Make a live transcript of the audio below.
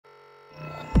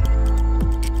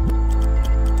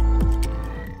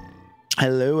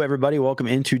Hello, everybody. Welcome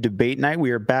into Debate Night. We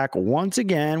are back once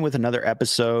again with another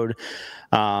episode.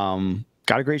 Got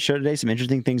a great show today, some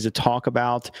interesting things to talk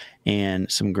about,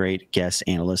 and some great guest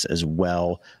analysts as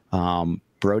well.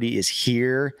 Brodie is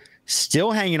here, still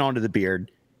hanging on to the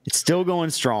beard. It's still going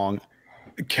strong.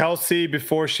 Kelsey,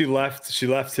 before she left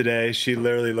today, she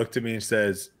literally looked at me and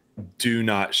says, do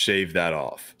not shave that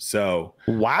off. So,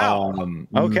 wow.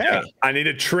 Okay. Yeah, I need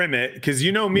to trim it because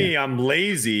you know me, I'm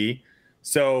lazy.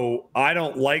 So I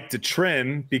don't like to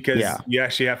trim because you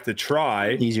actually have to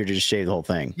try. Easier to just shave the whole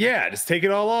thing. Yeah, just take it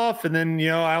all off. And then,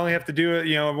 I only have to do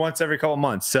it, once every couple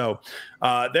months. So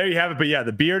there you have it. But yeah,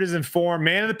 the beard is in form.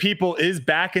 Man of the People is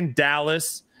back in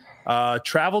Dallas.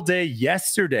 Travel day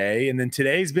yesterday. And then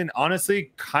today's been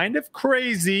honestly kind of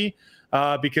crazy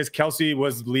because Kelsey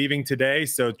was leaving today.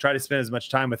 So try to spend as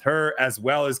much time with her as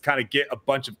well as kind of get a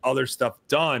bunch of other stuff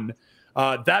done.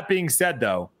 That being said,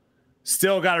 though,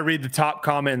 still got to read the top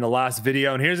comment in the last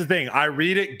video. And here's the thing. I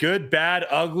read it good, bad,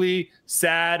 ugly,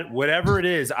 sad, whatever it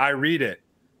is. I read it.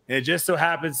 And it just so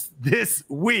happens this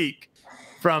week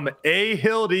from A.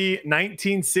 Hildy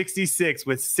 1966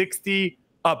 with 60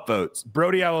 upvotes.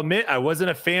 Brodie, I will admit I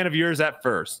wasn't a fan of yours at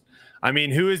first. I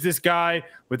mean, who is this guy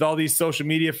with all these social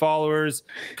media followers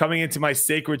coming into my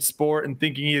sacred sport and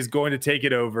thinking he is going to take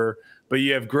it over? But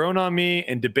you have grown on me,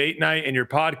 and Debate Night and your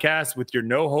podcast with your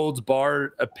no holds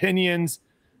barred opinions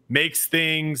makes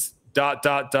things ...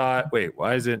 Wait,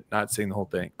 why is it not saying the whole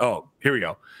thing? Oh, here we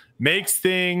go. Makes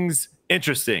things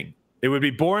interesting. It would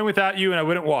be boring without you, and I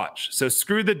wouldn't watch. So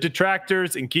screw the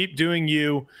detractors and keep doing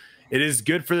you. It is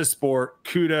good for the sport.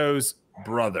 Kudos,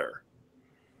 brother.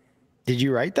 Did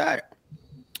you write that?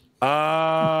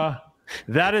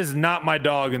 That is not my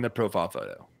dog in the profile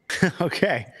photo.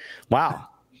 Okay. Wow.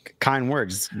 Kind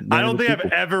words. I don't think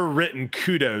I've ever written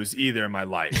kudos either in my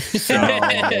life. So.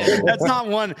 That's not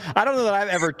one. I don't know that I've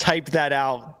ever typed that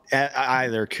out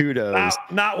either. Kudos.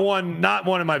 Not one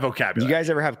in my vocabulary. You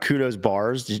guys ever have kudos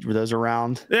bars? Were those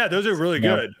around? Yeah, those are really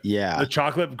good. Yeah. The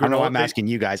chocolate granola. I know I'm asking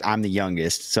you guys. I'm the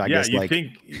youngest. So I guess you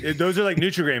think those are like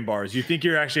Nutri-Grain bars. You think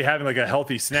you're actually having like a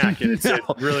healthy snack and it's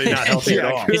really not healthy at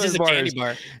all. It's just a candy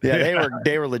bar. Yeah,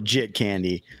 they were legit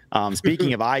candy.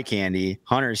 Speaking of eye candy,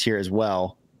 Hunter's here as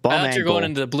well. I thought you're going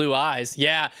into the blue eyes.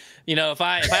 Yeah. If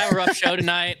I have a rough show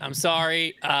tonight, I'm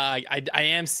sorry. I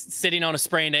am sitting on a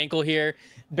sprained ankle here.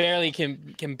 Barely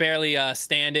can barely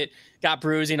stand it. Got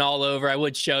bruising all over. I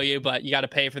would show you, but you got to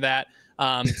pay for that.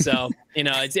 So,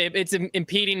 it's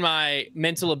impeding my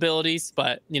mental abilities,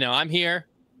 but I'm here.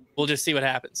 We'll just see what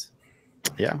happens.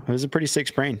 Yeah. It was a pretty sick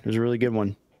sprain. It was a really good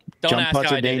one. Don't Jump ask putts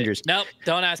how are I did dangerous. it. Nope.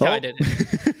 Don't ask how I did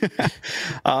it.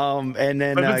 And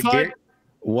then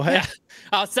what? Yeah,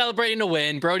 I was celebrating a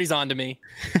win. Brodie's on to me.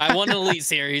 I won an Elite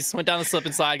Series. Went down the slip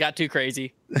and slide. Got too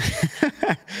crazy.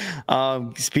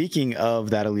 Speaking of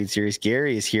that Elite Series,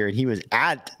 Gary is here, and he was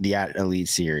at the Elite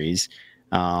Series,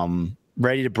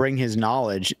 ready to bring his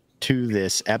knowledge to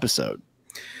this episode.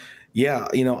 Yeah,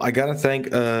 I got to thank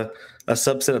a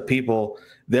subset of people.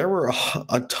 There were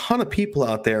a ton of people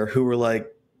out there who were like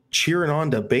cheering on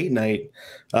Debate Night,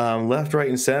 left, right,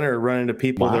 and center, running to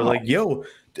people. Wow. They're like, yo,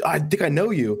 I think I know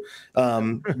you.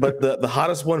 But the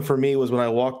hottest one for me was when I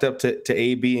walked up to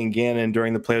AB and Gannon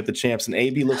during the Play with the Champs, and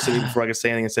AB looks at me before I could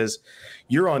say anything and says,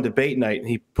 "You're on Debate Night," and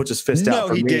he puts his fist out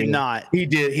for me. No, he did not. He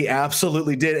did. He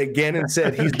absolutely did. And Gannon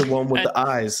said he's the one with the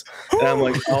eyes. And I'm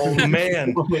like, oh,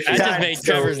 man. That just made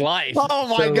Trevor's life.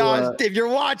 Oh, my gosh. If you're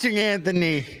watching,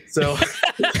 Anthony. So,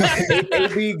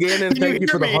 AB, Gannon, thank you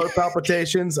for the heart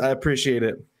palpitations. I appreciate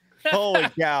it. Holy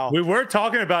cow. We were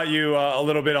talking about you a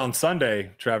little bit on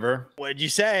Sunday, Trevor. What did you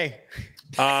say?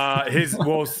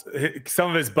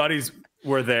 Some of his buddies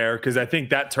were there because I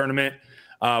think that tournament,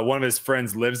 one of his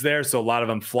friends lives there. So a lot of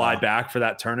them fly back for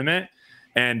that tournament.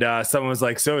 And someone was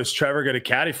like, so is Trevor going to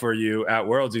caddy for you at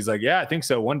Worlds? He's like, yeah, I think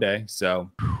so one day.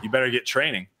 So you better get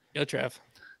training. Go, Trev.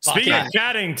 Speaking of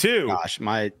caddying too, gosh,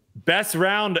 my best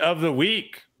round of the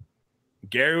week.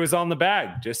 Gary was on the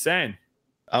bag. Just saying.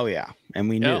 Oh, yeah. And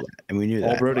we knew that. And we knew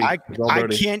that. Brodie. I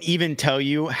can't even tell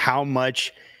you how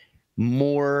much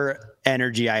more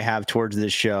energy I have towards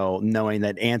this show, knowing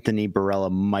that Anthony Barella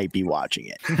might be watching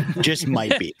it. Just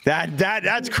might be.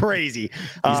 That's crazy.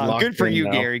 Good for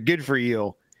you, Gary. Good for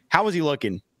you. How was he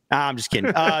looking? I'm just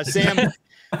kidding.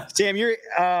 Sam, you're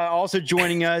also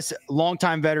joining us,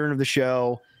 longtime veteran of the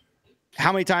show.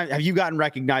 How many times have you gotten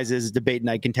recognized as a Debate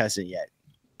Night contestant yet?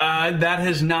 That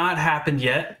has not happened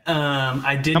yet.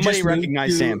 I did. Somebody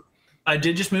recognize Sam. I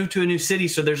did just move to a new city,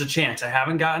 so there's a chance. I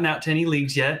haven't gotten out to any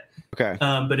leagues yet. Okay.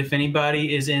 But if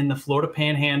anybody is in the Florida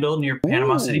Panhandle near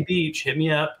Panama City Beach, hit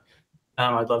me up.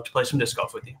 I'd love to play some disc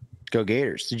golf with you. Go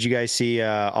Gators. Did you guys see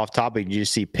off topic? Did you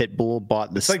see Pitbull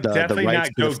bought It's like definitely the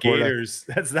rights not to Go Gators.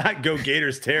 That's not Go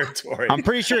Gators territory. I'm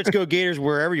pretty sure it's Go Gators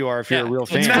wherever you are if you're a real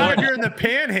fan. Not if you're in the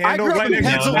Panhandle. I grew up right in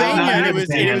next to Pennsylvania and it was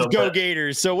Panhandle, Go but-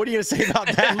 Gators. So what are you gonna say about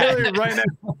that? Literally right next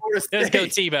to Florida Let's go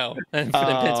State. Tebow in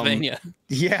Pennsylvania.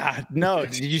 Yeah, no.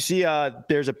 Did you see?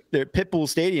 There's a Pitbull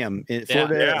Stadium in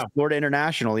Florida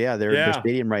International. Yeah, their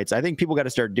stadium rights. I think people got to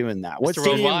start doing that. What Mr.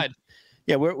 stadium? Worldwide.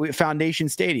 Yeah, we're Foundation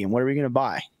Stadium. What are we going to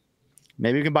buy?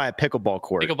 Maybe we can buy a pickleball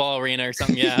court. Pickleball arena or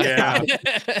something. Yeah.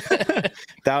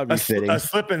 That would be fitting. A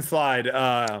slip and slide.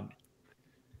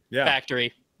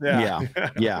 Factory.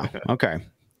 Yeah. Okay.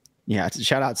 Yeah.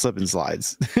 Shout out slip and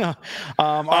slides. All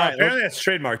right. Apparently that's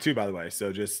trademark too, by the way.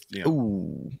 So just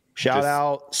Ooh. Shout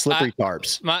out slippery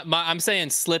tarps. I'm saying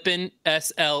slippin,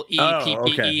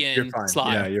 SLEPPEN You're fine.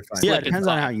 slide. Yeah, you're fine. Yeah, it depends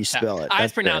on how you spell it. I That's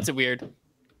just pronounce it weird.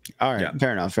 All right,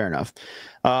 fair enough.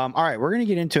 All right, we're gonna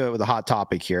get into it with a hot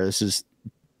topic here. This is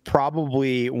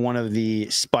probably one of the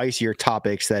spicier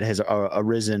topics that has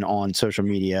arisen on social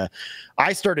media.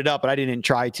 I started up, but I didn't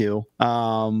try to.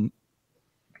 Some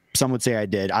would say I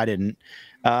did. I didn't.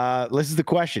 This is the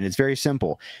question. It's very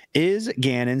simple. Is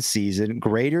Gannon's season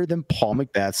greater than Paul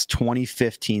McBeth's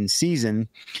 2015 season?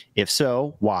 If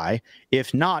so, why?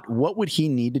 If not, what would he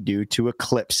need to do to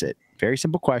eclipse it? Very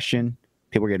simple question.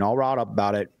 People are getting all riled up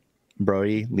about it.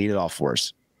 Brodie, lead it off for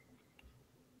us.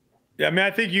 Yeah, I mean,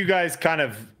 I think you guys kind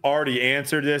of already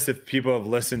answered this. If people have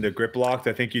listened to Grip Locked,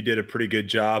 I think you did a pretty good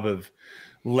job of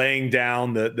laying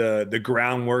down the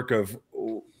groundwork of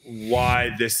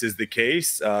why this is the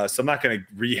case. So I'm not going to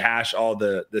rehash all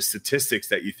the statistics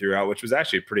that you threw out, which was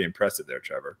actually pretty impressive there,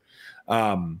 Trevor.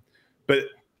 But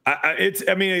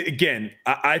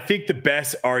I think the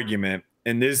best argument,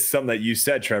 and this is something that you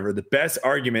said, Trevor, the best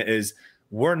argument is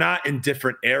we're not in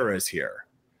different eras here.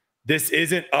 This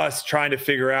isn't us trying to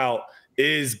figure out,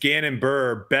 is Gannon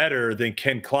Burr better than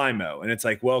Ken Climo? And it's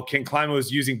like, well, Ken Climo was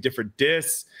using different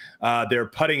discs. They're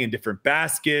putting in different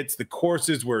baskets. The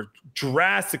courses were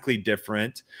drastically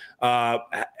different.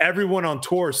 Everyone on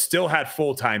tour still had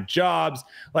full-time jobs.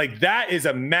 Like, that is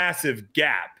a massive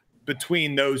gap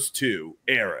between those two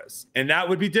eras. And that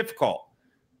would be difficult.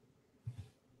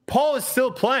 Paul is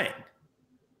still playing.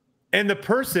 And the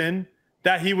person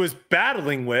that he was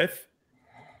battling with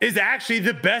is actually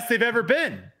the best they've ever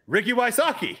been. Ricky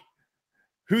Wysocki,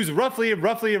 who's roughly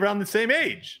around the same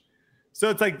age.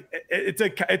 So it's like,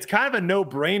 it's kind of a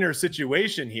no-brainer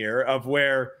situation here of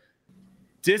where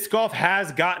disc golf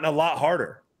has gotten a lot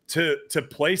harder to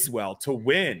place well, to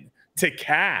win, to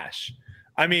cash.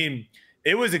 I mean,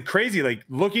 it was crazy, like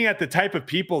looking at the type of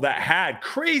people that had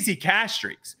crazy cash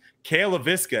streaks. Kale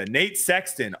LaVisca, Nate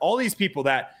Sexton, all these people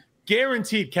that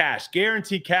guaranteed cash.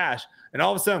 And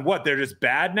all of a sudden, what, they're just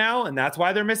bad now? And that's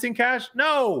why they're missing cash?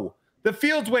 No, the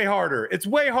field's way harder. It's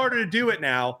way harder to do it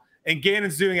now. And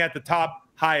Gannon's doing it at the top,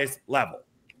 highest level.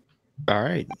 All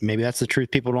right. Maybe that's the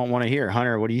truth people don't want to hear.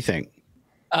 Hunter, what do you think?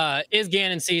 Is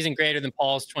Gannon's season greater than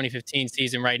Paul's 2015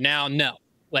 season right now? No.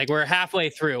 Like, we're halfway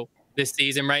through this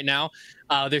season right now.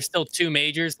 There's still 2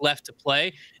 majors left to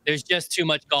play. There's just too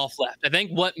much golf left. I think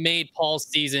what made Paul's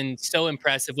season so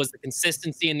impressive was the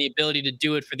consistency and the ability to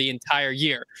do it for the entire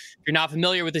year. If you're not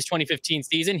familiar with his 2015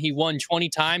 season, he won 20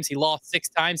 times. He lost 6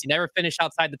 times. He never finished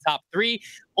outside the top 3,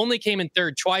 only came in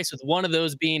 3rd twice, with one of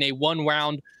those being a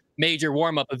 1-round major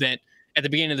warm-up event at the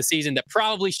beginning of the season that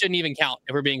probably shouldn't even count,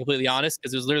 if we're being completely honest,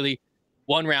 because it was literally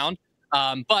 1 round.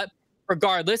 But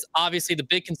regardless, obviously the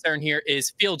big concern here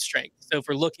is field strength. So if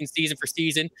we're looking season for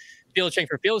season, field strength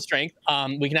for field strength,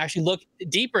 we can actually look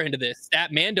deeper into this.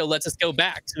 StatMando lets us go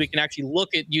back. So we can actually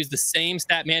use the same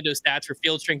StatMando stats for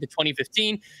field strength in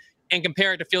 2015 and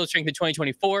compare it to field strength in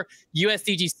 2024.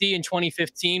 USDGC in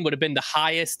 2015 would have been the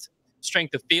highest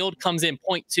strength of field, comes in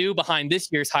 0.2 behind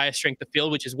this year's highest strength of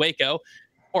field, which is Waco.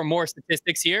 For more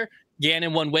statistics here,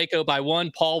 Gannon won Waco by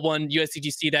 1. Paul won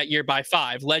USDGC that year by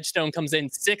 5. Ledgestone comes in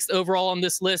 6th overall on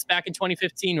this list back in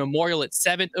 2015. Memorial at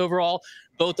 7th overall,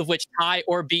 both of which tie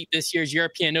or beat this year's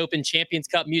European Open, Champions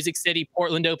Cup, Music City,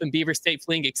 Portland Open, Beaver State,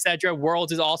 Fling, etc.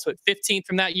 Worlds is also at 15th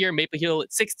from that year. Maple Hill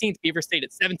at 16th, Beaver State at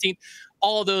 17th.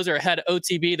 All of those are ahead of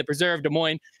OTB, the Preserve, Des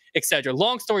Moines, etc.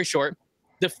 Long story short,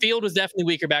 the field was definitely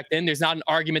weaker back then. There's not an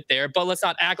argument there, but let's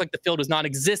not act like the field was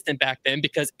non-existent back then,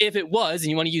 because if it was,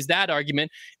 and you want to use that argument,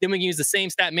 then we can use the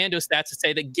same StatMando stats to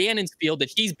say that Gannon's field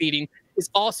that he's beating is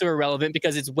also irrelevant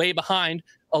because it's way behind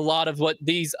a lot of what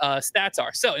these stats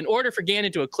are. So in order for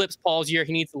Gannon to eclipse Paul's year,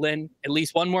 he needs to win at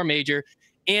least 1 more major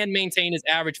and maintain his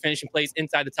average finishing place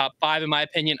inside the top 5, in my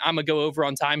opinion. I'm going to go over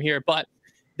on time here, but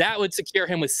That would secure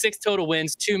him with 6 total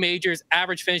wins, 2 majors,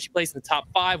 average finishing place in the top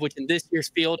 5, which in this year's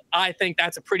field, I think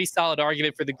that's a pretty solid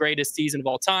argument for the greatest season of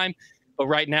all time. But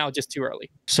right now, just too early.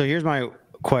 So here's my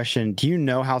question. Do you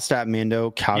know how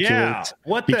Statmando calculates? Yeah.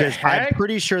 What the because heck? I'm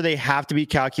pretty sure they have to be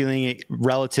calculating it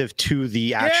relative to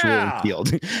the actual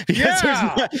field.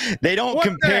 Because they don't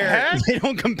compare. They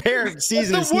don't compare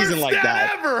season to season like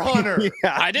that. Ever, Hunter.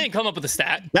 I didn't come up with a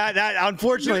stat. That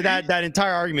unfortunately that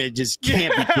entire argument just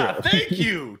can't be true. Thank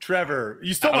you, Trevor.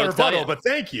 You stole my rebuttal, but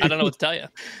thank you. I don't know what to tell you.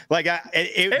 Like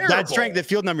that strength of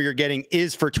field number you're getting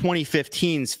is for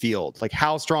 2015's field. Like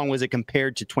how strong was it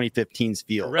compared to 2015's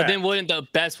field? But then wouldn't the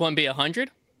best one be 100?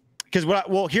 Because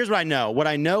here's what I know. What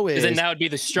I know is then that would be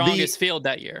the strongest field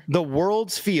that year. The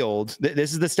world's field.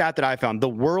 This is the stat that I found. The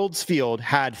world's field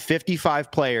had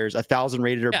 55 players, 1,000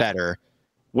 rated or better,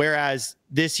 whereas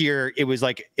this year it was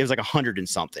like 100 and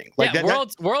something. Like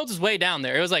world's is way down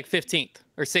there. It was like 15th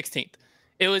or 16th.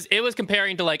 It was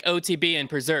comparing to like OTB and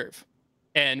Preserve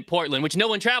and Portland, which no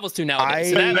one travels to nowadays.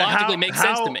 So that logically makes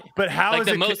sense to me. But how like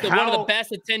is one of the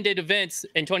best attended events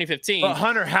in 2015? But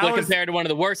Hunter, how would compare to one of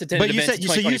the worst attended events in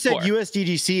 2024? So you said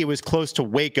USDGC was close to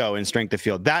Waco in strength of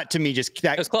field. That to me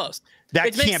it was close. That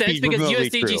it makes can't sense be because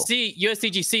USDGC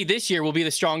USDGC this year will be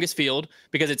the strongest field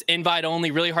because it's invite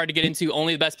only, really hard to get into,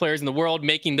 only the best players in the world,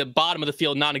 making the bottom of the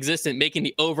field non-existent, making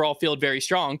the overall field very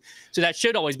strong. So that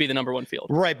should always be the #1 field.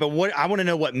 Right, but I want to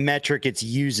know what metric it's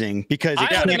using because it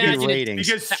can't be ratings.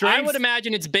 I would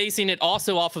imagine it's basing it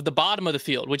also off of the bottom of the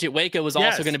field, which at Waco was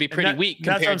also going to be pretty weak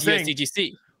compared to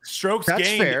USDGC. Strokes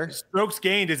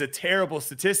gained is a terrible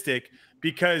statistic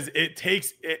because it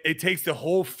takes the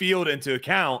whole field into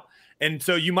account. And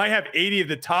so you might have 80 of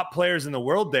the top players in the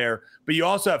world there, but you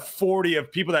also have 40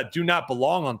 of people that do not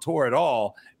belong on tour at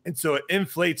all. And so it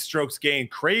inflates strokes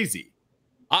gained crazy.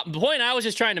 The point I was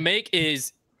just trying to make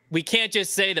is we can't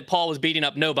just say that Paul was beating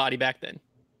up nobody back then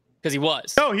because he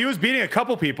was. No, he was beating a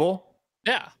couple people.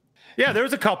 Yeah. Yeah, there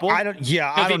was a couple. I don't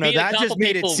know. That just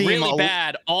made it seem really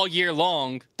bad all year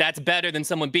long. That's better than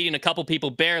someone beating a couple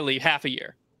people barely half a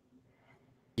year.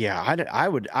 Yeah, I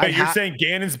would. You're saying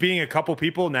Gannon's beating a couple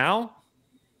people now?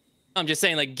 I'm just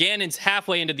saying, like, Gannon's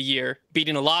halfway into the year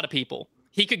beating a lot of people.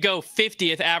 He could go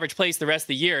 50th average place the rest of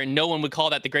the year, and no one would call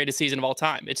that the greatest season of all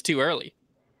time. It's too early.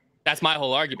 That's my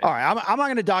whole argument. All right, I'm not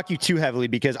going to dock you too heavily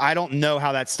because I don't know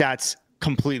how that stat's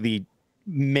completely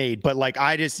made. But like,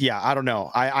 I don't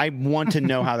know. I want to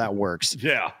know how that works.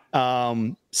 Yeah.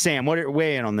 Sam,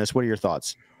 weigh in on this. What are your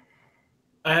thoughts?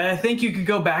 I think you could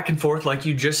go back and forth like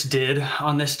you just did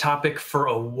on this topic for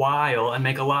a while and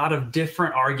make a lot of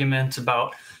different arguments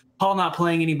about Paul not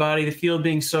playing anybody, the field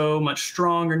being so much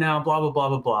stronger now, blah, blah, blah,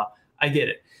 blah, blah. I get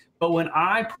it. But when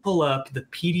I pull up the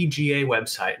PDGA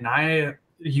website and I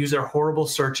use their horrible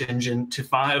search engine to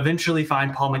eventually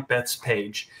find Paul McBeth's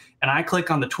page, and I click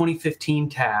on the 2015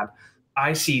 tab,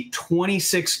 I see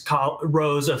 26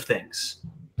 rows of things.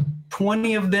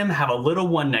 20 of them have a little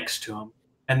 1 next to them,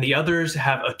 and the others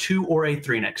have a 2 or a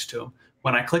 3 next to them.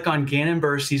 When I click on Gannon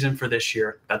Burr's season for this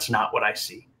year, that's not what I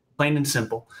see. Plain and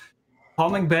simple.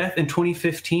 Paul McBeth in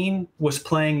 2015 was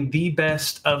playing the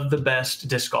best of the best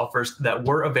disc golfers that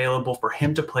were available for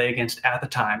him to play against at the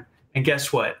time. And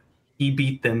guess what? He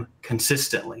beat them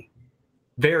consistently,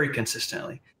 very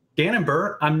consistently. Gannon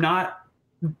Burr, I'm not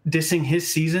dissing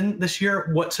his season this year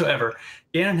whatsoever.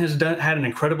 Gannon has had an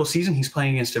incredible season. He's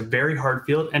playing against a very hard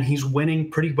field, and he's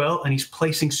winning pretty well, and he's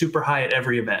placing super high at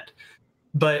every event.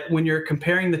 But when you're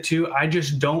comparing the two, I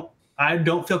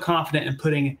don't feel confident in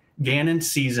putting Gannon's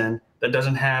season that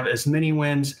doesn't have as many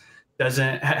wins,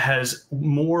 has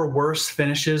more worse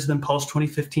finishes than Paul's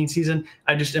 2015 season.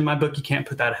 In my book, you can't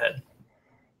put that ahead.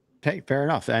 Okay, fair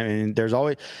enough. I mean, there's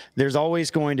always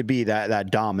going to be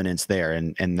that dominance there,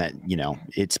 and that, you know,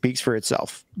 it speaks for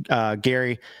itself.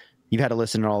 Gary, you've had to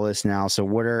listen to all this now. So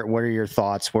what are your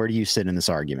thoughts? Where do you sit in this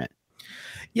argument?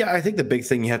 Yeah, I think the big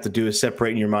thing you have to do is separate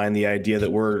in your mind the idea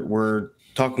that we're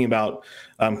talking about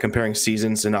comparing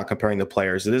seasons and not comparing the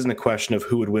players. It isn't a question of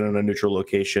who would win on a neutral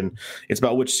location. It's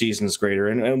about which season is greater.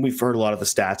 And we've heard a lot of the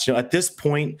stats. You know, at this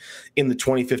point in the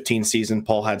 2015 season,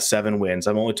 Paul had 7 wins.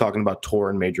 I'm only talking about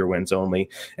tour and major wins only.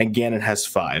 And Gannon has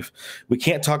 5. We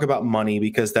can't talk about money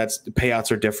because the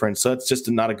payouts are different. So it's just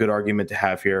not a good argument to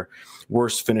have here.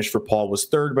 Worst finish for Paul was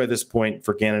 3rd by this point.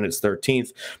 For Gannon, it's 13th.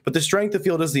 But the strength of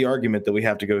field is the argument that we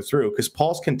have to go through, because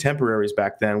Paul's contemporaries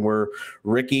back then were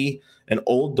Ricky, an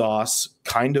old Doss,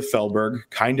 kind of Felberg,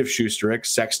 kind of Schusterich,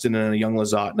 Sexton, and a young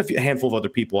Lizotte, and a handful of other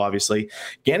people, obviously.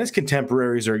 Gannon's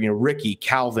contemporaries are, Ricky,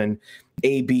 Calvin,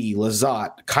 AB,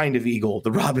 Lizotte, kind of Eagle,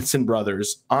 the Robinson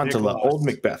brothers, Antela, old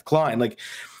McBeth, Klein. Like,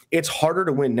 it's harder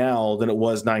to win now than it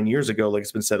was 9 years ago. Like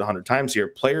it's been said 100 times here,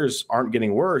 players aren't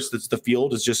getting worse. It's the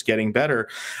field is just getting better.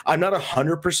 I'm not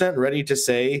 100% ready to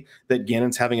say that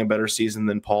Gannon's having a better season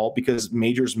than Paul because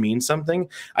majors mean something.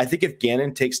 I think if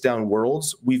Gannon takes down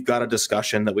Worlds, we've got a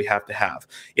discussion that we have to have.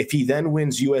 If he then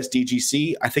wins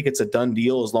USDGC, I think it's a done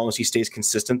deal as long as he stays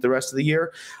consistent the rest of the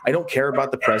year. I don't care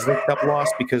about the President's Cup loss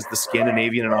because the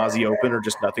Scandinavian and Aussie Open are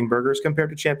just nothing burgers compared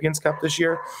to Champions Cup this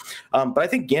year. But I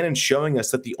think Gannon's showing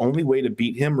us that the only way to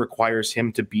beat him requires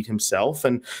him to beat himself.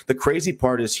 And the crazy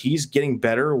part is he's getting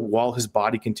better while his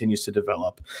body continues to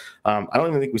develop. I don't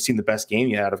even think we've seen the best game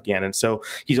yet out of Gannon. So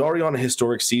he's already on a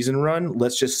historic season run.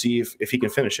 Let's just see if he can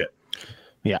finish it.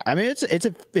 Yeah, I mean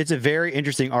it's a very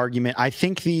interesting argument. I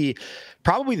think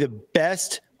probably the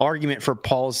best argument for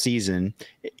Paul's season,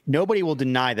 nobody will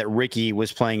deny that Ricky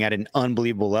was playing at an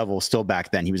unbelievable level still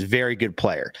back then. He was a very good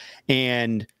player.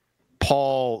 And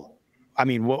Paul, I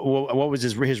mean, what was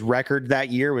his record that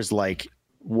year was like,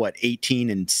 what,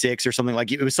 18-6 or something?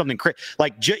 Like it was something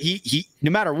like he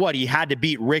no matter what, he had to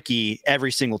beat Ricky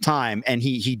every single time. And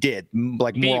he did,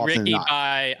 like beat more often Ricky than not.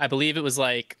 by, I believe it was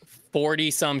like 40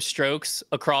 some strokes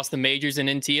across the majors and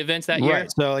NT events that year.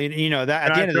 Right. So, that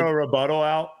at the end of throw a rebuttal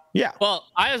out. Yeah. Well,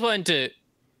 I just wanted to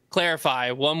clarify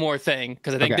one more thing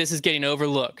because I think this is getting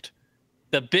overlooked.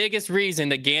 The biggest reason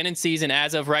that Gannon's season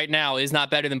as of right now is not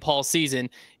better than Paul's season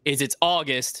is it's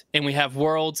August and we have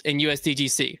Worlds and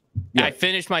USDGC. Yeah. I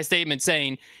finished my statement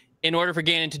saying in order for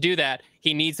Gannon to do that,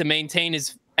 he needs to maintain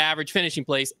his average finishing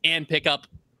place and pick up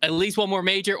at least one more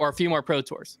major or a few more pro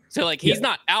tours. So like he's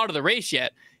not out of the race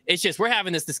yet. It's just we're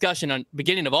having this discussion on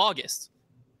beginning of August.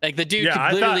 Like the dude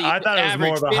could literally I thought it was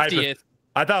more of a 50th.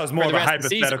 I thought it was more of a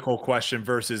hypothetical question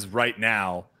versus right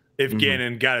now. If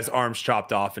Gannon got his arms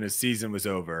chopped off and his season was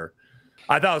over,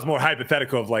 I thought it was more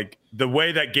hypothetical of like the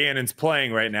way that Gannon's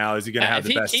playing right now. Is he going to have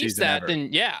the best season ever? Then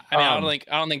yeah, I mean,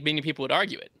 I don't think many people would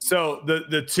argue it. So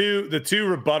the two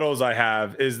rebuttals I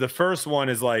have is the first one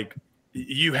is like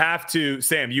you have to,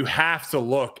 Sam, you have to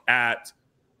look at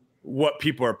what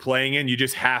people are playing in. You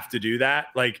just have to do that.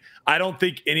 Like I don't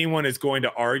think anyone is going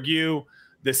to argue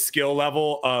the skill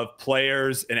level of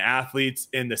players and athletes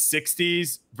in the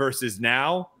 60s versus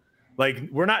now. Like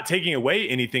we're not taking away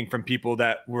anything from people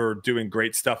that were doing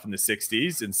great stuff in the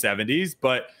 60s and 70s,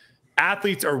 but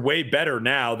athletes are way better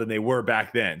now than they were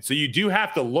back then. So you do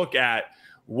have to look at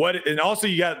what, and also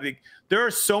you got, there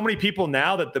are so many people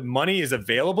now that the money is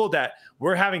available that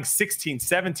we're having 16,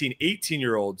 17,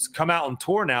 18-year-olds come out on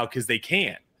tour now because they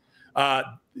can.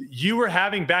 You were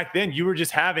having back then, you were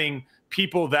just having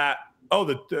people that,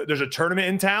 there's a tournament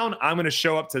in town, I'm going to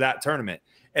show up to that tournament.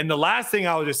 And the last thing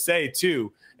I'll just say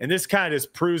too, and this kind of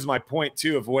just proves my point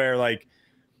too, of where like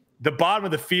the bottom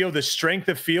of the field, the strength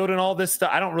of field and all this stuff,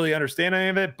 I don't really understand any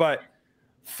of it, but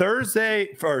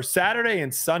Saturday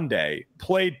and Sunday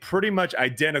played pretty much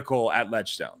identical at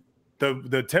Ledgestone.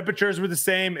 The temperatures were the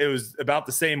same. It was about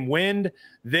the same wind.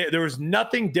 There was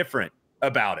nothing different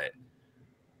about it.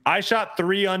 I shot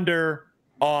 3 under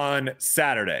on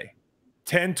Saturday,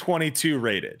 1022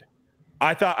 rated.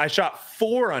 I thought I shot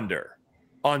 4 under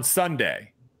on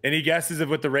Sunday. Any guesses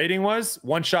of what the rating was?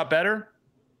 One shot better?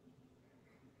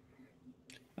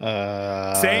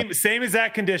 Same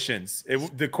exact conditions.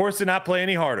 The course did not play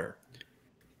any harder.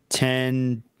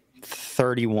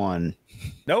 1031.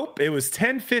 Nope, it was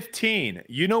 1015.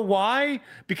 You know why?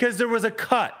 Because there was a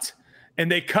cut,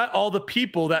 and they cut all the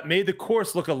people that made the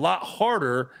course look a lot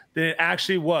harder than it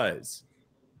actually was.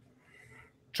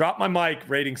 Drop my mic.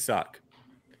 Ratings suck.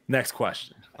 Next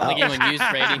question. I think anyone used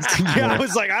ratings. Yeah, I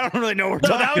was like, I don't really know what we're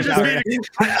talking about.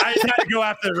 I had to go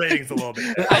after the ratings a little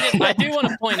bit. I do want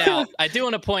to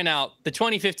point out the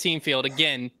 2015 field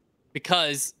again,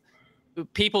 because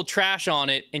people trash on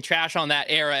it and trash on that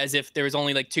era as if there was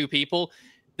only like 2 people.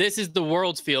 This is the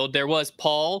World's field. There was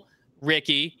Paul,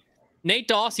 Ricky, Nate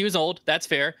Doss. He was old. That's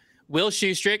fair. Will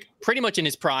Schustrick, pretty much in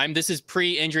his prime. This is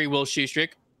pre-injury Will Schustrick.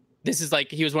 This is like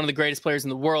he was one of the greatest players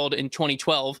in the world in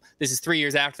 2012. This is 3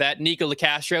 years after that. Nico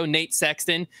LaCastro, Nate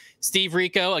Sexton, Steve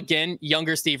Rico, again,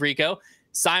 younger Steve Rico,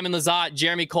 Simon Lizotte,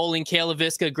 Jeremy Colling, Kayla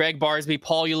Visca, Greg Barsby,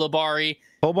 Paul Ulibarri.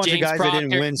 Whole bunch James of guys Proctor, that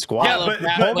didn't win squat. Yeah, but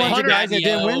whole bunch of guys that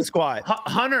didn't win squat.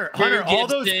 Hunter, Drew all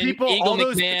those Gibson, people, Eagle all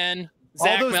those McMahon,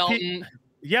 Zach Melton.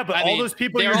 Yeah, but all those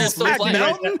people they're you're all just still listing playing.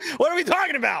 right now. What are we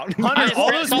talking about? Hunter,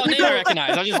 all those people I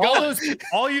recognize. I'll just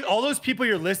go. all those people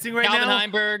you're listing right Calvin now.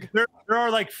 Heimberg. There are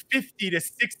like 50 to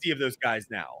 60 of those guys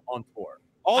now on tour.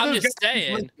 I'm just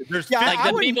saying. There's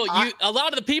like the people, a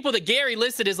lot of the people that Gary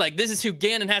listed is like, this is who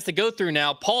Gannon has to go through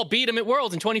now. Paul beat him at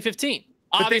Worlds in 2015.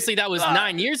 Obviously, that was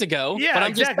 9 years ago. Yeah, but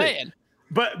I'm exactly. just saying.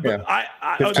 But Yeah. I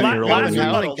 15-year-old last and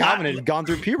rebuttal, Calvin had gone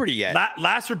through puberty yet.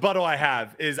 last rebuttal I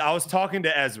have is I was talking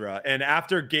to Ezra, and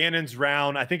after Gannon's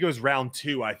round, I think it was round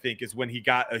 2, I think is when he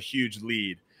got a huge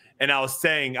lead. And I was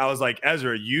like,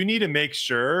 Ezra, you need to make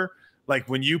sure, like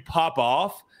when you pop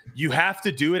off, you have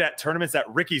to do it at tournaments that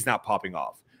Ricky's not popping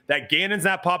off, that Gannon's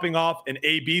not popping off, and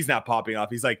AB's not popping off.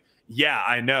 He's like, yeah,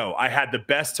 I know. I had the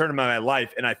best tournament of my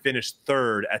life, and I finished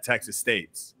 3rd at Texas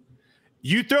State's.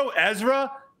 You throw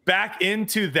Ezra back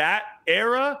into that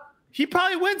era, he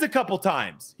probably wins a couple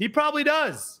times. He probably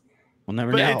does. We'll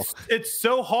never But know. it's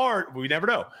so hard. We never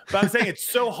know. But I'm saying it's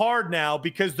so hard now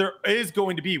because there is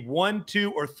going to be 1,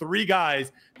 2, or 3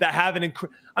 guys that have an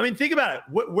I mean, think about it.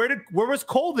 Where was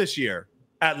Cole this year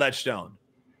at Ledgestone?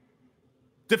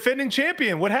 Defending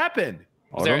champion. What happened?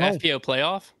 Was there an FPO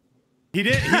playoff? He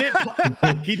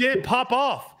didn't pop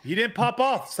off. He didn't pop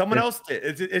off. Someone else did.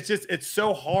 It's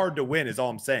so hard to win is all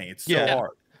I'm saying. It's so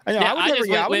hard. I know, Yeah,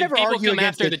 I would never people argue come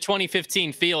against after the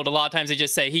 2015 field, a lot of times they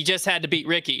just say he just had to beat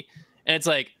Ricky. And it's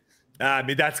like, I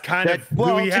mean, that's kind of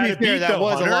well, who he had to beat, that though,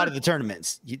 was Hunter. a lot of the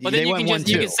tournaments. but then you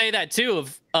can say that too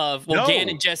of No.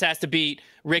 Gannon just has to beat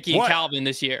Ricky and Calvin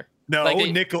this year. No, Like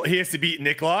he has to beat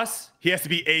Nicholas. He has to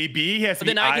beat AB. He has to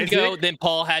But beat then I can Isaac. go. Then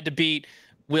Paul had to beat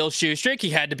Will Schustrick. He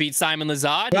had to beat Simon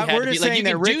Lazard. But we're just saying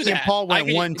that Ricky and Paul went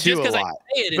 1-2 just a because I lot.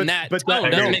 say it in that but tone no,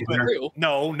 doesn't make it true.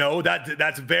 No,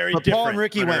 that's very But different. Paul and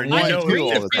Ricky Hunter. went I 1-2 agree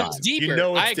all the the field's time. deeper. You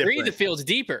know it's I agree the different. field's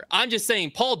deeper. I'm just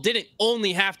saying Paul didn't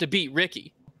only have to beat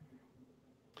Ricky.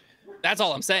 That's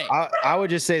all I'm saying. I would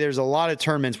just say there's a lot of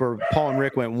tournaments where Paul and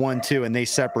Rick went 1-2 and they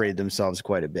separated themselves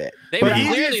quite a bit. They were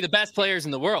clearly the best players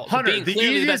in the world. Hunter, Being the clearly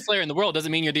the easiest- best player in the world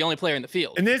doesn't mean you're the only player in the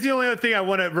field. And there's the only other thing I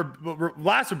want to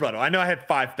last rebuttal. I know I had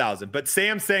 5,000, but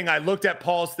Sam's saying I looked at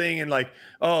Paul's thing and like,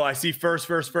 oh, I see first,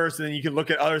 and then you can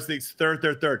look at other things,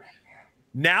 third.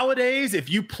 Nowadays, if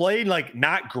you played like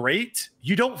not great,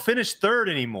 you don't finish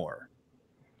 3rd anymore.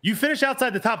 You finish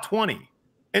outside the top 20.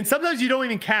 And sometimes you don't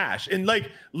even cash. And like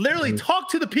literally talk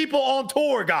to the people on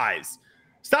tour, guys.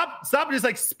 Stop just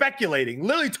like speculating.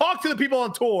 Literally talk to the people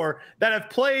on tour that have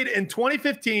played in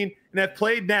 2015 and have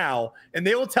played now, and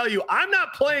they will tell you, I'm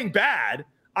not playing bad.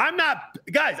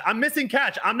 I'm missing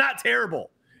catch. I'm not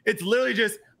terrible. It's literally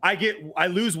just I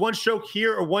lose one stroke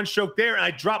here or one stroke there, and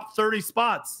I drop 30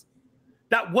 spots.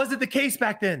 That wasn't the case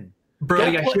back then.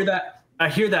 Brodie, I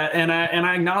hear that, and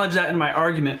I acknowledge that in my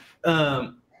argument.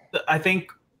 I think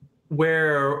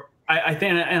I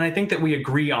think that we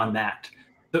agree on that.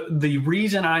 The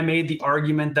reason I made the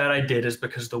argument that I did is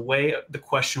because the way the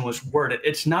question was worded,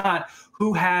 it's not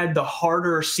who had the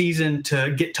harder season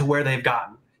to get to where they've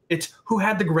gotten. It's who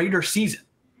had the greater season.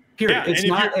 Period. Yeah, it's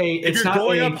not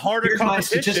a harder here's my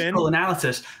competition. statistical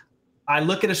analysis. I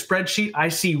look at a spreadsheet. I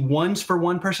see ones for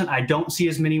one person. I don't see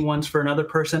as many ones for another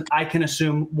person. I can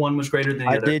assume one was greater than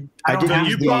the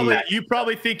other. You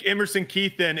probably think Emerson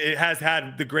Keith then has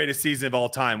had the greatest season of all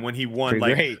time when he won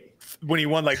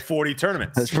like 40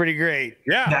 tournaments. That's pretty great.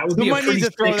 Yeah, that would be a pretty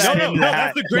no,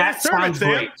 that's the greatest tournament,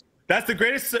 Sam. That's the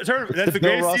greatest tournament. That's the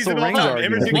greatest season of all time.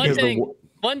 Emerson Keith.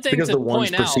 One thing because to the ones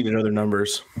point out. preceded other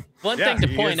numbers. One thing to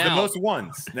point out. The most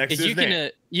ones next to his name.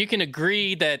 You can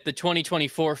agree that the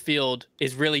 2024 field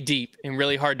is really deep and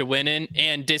really hard to win in,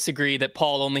 and disagree that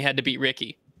Paul only had to beat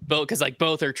Ricky. Because like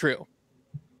both are true.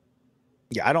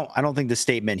 Yeah, I don't think the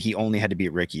statement he only had to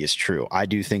beat Ricky is true. I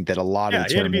do think that a lot of the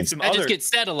tournaments that just gets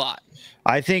said a lot.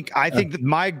 I think that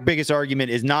my biggest argument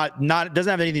is not it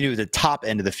doesn't have anything to do with the top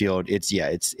end of the field. It's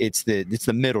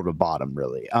the middle to bottom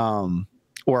really.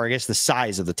 Or I guess the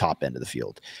size of the top end of the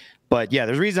field. But yeah,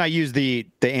 there's a reason I use the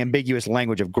ambiguous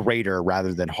language of greater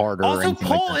rather than harder. Also,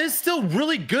 Paul is still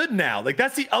really good now. Like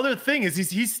that's the other thing is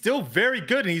he's still very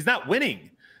good and he's not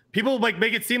winning. People like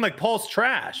make it seem like Paul's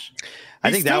trash.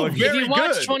 I think that would be. If you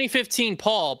watch 2015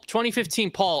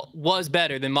 Paul was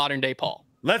better than modern day Paul.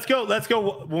 Let's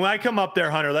go. When I come up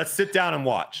there, Hunter, let's sit down and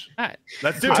watch. All right.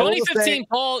 Let's do it. 2015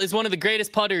 Paul is one of the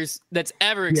greatest putters that's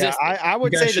ever existed. Yeah, I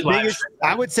would say the biggest.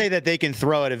 I would say that they can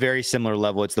throw at a very similar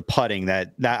level. It's the putting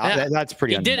that's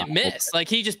pretty. He didn't miss. Like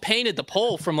he just painted the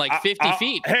pole from like 50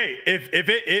 feet. Hey, if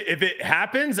it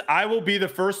happens, I will be the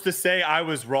first to say I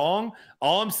was wrong.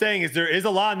 All I'm saying is there is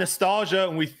a lot of nostalgia,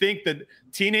 and we think that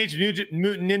Teenage Mutant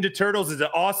Ninja Turtles is an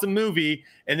awesome movie,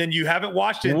 and then you haven't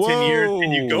watched it in 10 years,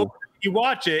 and you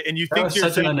watch it, and you think you're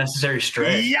such an unnecessary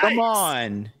stretch. Yikes. Come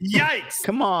on. Yikes.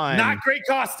 Come on. Not great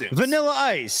costumes. Vanilla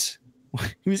Ice.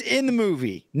 He was in the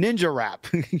movie Ninja Rap.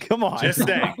 Come on. Just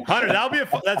saying. Hunter, that'll be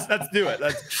let's do it.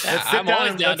 Let's sit I'm down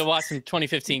always down to watch some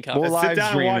 2015 coverage. Let's sit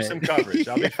down and watch some coverage.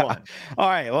 That'll be fun. All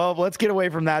right. Well, let's get away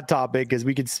from that topic because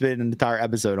we could spend an entire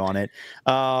episode on it.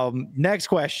 Next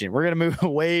question. We're going to move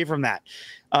away from that.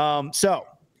 So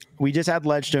we just had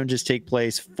Ledgestone just take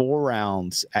place 4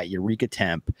 rounds at Eureka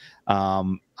Temp,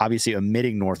 obviously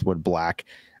omitting Northwood Black.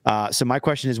 So my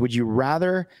question is, would you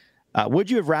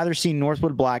have rather seen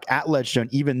Northwood Black at Ledgestone,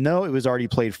 even though it was already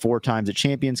played 4 times at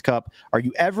Champions Cup? Are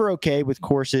you ever okay with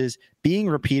courses being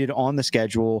repeated on the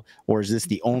schedule, or is this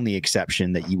the only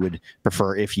exception that you would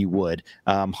prefer if you would?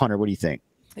 Hunter, what do you think?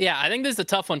 Yeah, I think this is a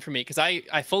tough one for me because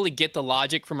I fully get the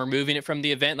logic from removing it from the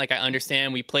event. Like, I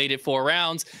understand we played it 4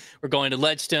 rounds. We're going to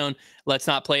Ledgestone. Let's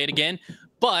not play it again.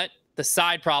 But the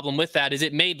side problem with that is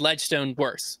it made Ledgestone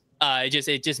worse.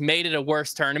 It just made it a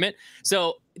worse tournament.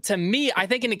 So to me, I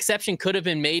think an exception could have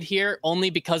been made here only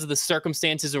because of the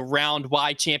circumstances around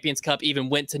why Champions Cup even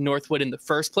went to Northwood in the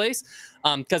first place.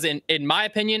 Because in my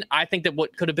opinion, I think that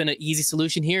what could have been an easy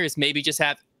solution here is maybe just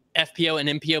have FPO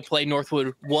and MPO play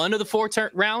Northwood 1 of the 4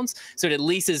 rounds. So it at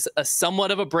least is a somewhat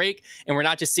of a break. And we're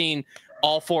not just seeing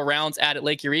all 4 rounds at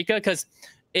Lake Eureka. Because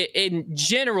in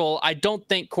general, I don't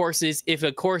think courses, if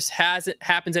a course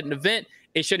happens at an event,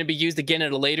 it shouldn't be used again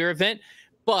at a later event.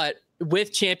 But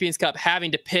with Champions Cup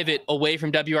having to pivot away from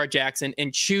WR Jackson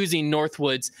and choosing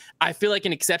Northwoods, I feel like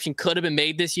an exception could have been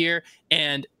made this year.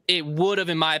 And it would have,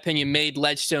 in my opinion, made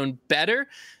Ledgestone better.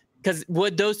 Because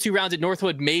would those 2 rounds at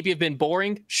Northwood maybe have been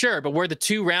boring? Sure, but were the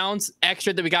 2 rounds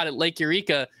extra that we got at Lake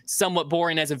Eureka somewhat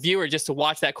boring as a viewer just to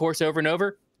watch that course over and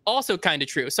over? Also kind of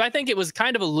true. So I think it was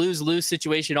kind of a lose-lose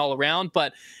situation all around,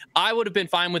 but I would have been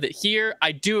fine with it here.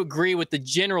 I do agree with the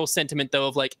general sentiment, though,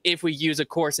 of like, if we use a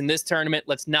course in this tournament,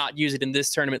 let's not use it in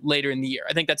this tournament later in the year.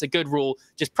 I think that's a good rule.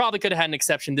 Just probably could have had an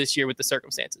exception this year with the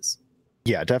circumstances.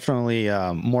 Yeah, definitely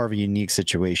more of a unique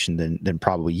situation than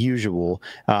probably usual.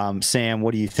 Sam,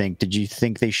 what do you think? Did you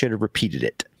think they should have repeated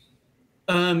it?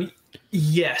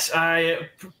 Yes, I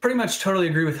pretty much totally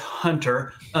agree with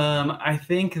Hunter. I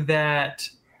think that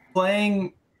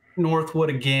playing Northwood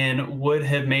again would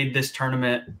have made this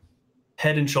tournament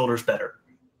head and shoulders better.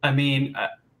 I mean,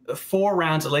 4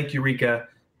 rounds at Lake Eureka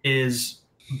is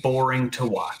boring to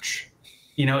watch.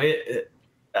 You know,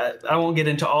 I won't get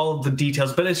into all of the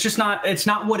details, but it's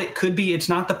not what it could be. It's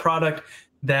not the product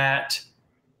that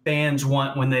fans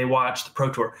want when they watch the Pro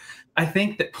Tour. I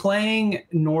think that playing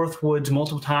Northwoods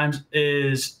multiple times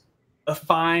is a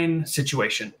fine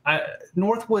situation.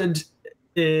 Northwood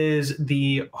is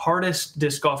the hardest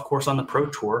disc golf course on the Pro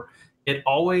Tour. It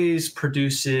always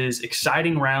produces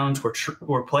exciting rounds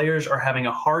where players are having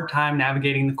a hard time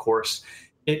navigating the course.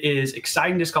 It is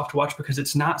exciting disc golf to watch because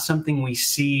it's not something we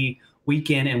see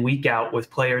week in and week out with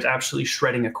players absolutely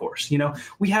shredding a course. You know,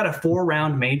 we had a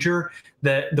 4-round major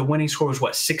that the winning score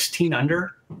was 16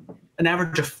 under, an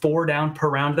average of 4 down per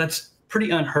round. That's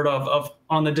pretty unheard of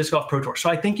on the Disc Golf Pro Tour.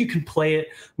 So I think you can play it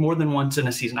more than once in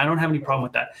a season. I don't have any problem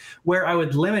with that. Where I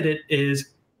would limit it is,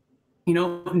 you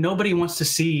know, nobody wants to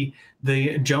see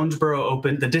the Jonesboro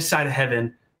Open, the This Side of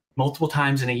Heaven, multiple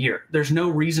times in a year. There's no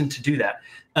reason to do that.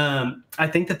 I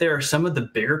think that there are some of the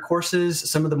bigger courses,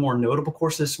 some of the more notable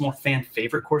courses, more fan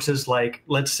favorite courses, like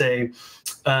let's say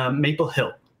Maple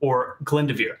Hill or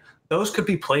Glendoveer. Those could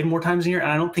be played more times a year,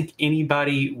 and I don't think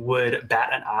anybody would bat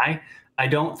an eye. I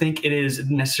don't think it is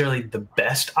necessarily the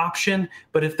best option,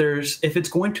 but if it's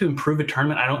going to improve a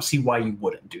tournament, I don't see why you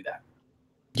wouldn't do that.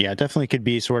 Yeah, it definitely could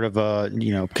be sort of a,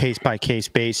 case by case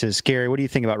basis. Gary, what do you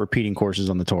think about repeating courses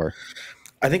on the tour?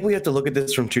 I think we have to look at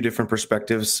this from 2 different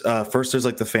perspectives. First, there's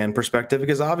like the fan perspective,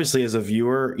 because obviously as a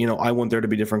viewer, I want there to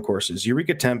be different courses.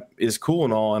 Eureka Temp is cool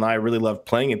and all, and I really loved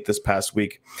playing it this past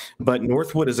week. But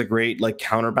Northwood is a great like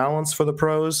counterbalance for the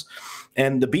pros,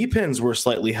 and the B pins were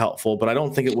slightly helpful, but I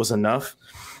don't think it was enough.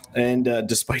 And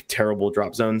despite terrible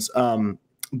drop zones,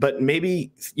 but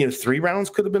maybe 3 rounds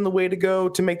could have been the way to go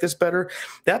to make this better.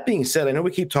 That being said, I know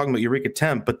we keep talking about Eureka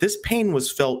Temp, but this pain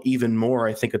was felt even more,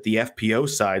 I think, at the FPO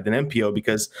side than MPO,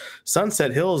 because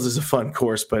Sunset Hills is a fun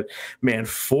course, but man,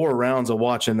 4 rounds of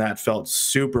watching that felt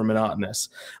super monotonous.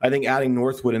 I think adding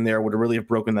Northwood in there would really have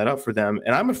broken that up for them.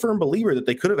 And I'm a firm believer that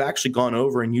they could have actually gone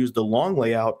over and used the long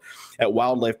layout at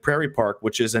Wildlife Prairie Park,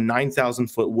 which is a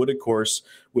 9,000-foot wooded course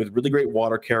with really great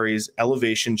water carries,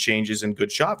 elevation changes, and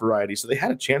good shot variety. So they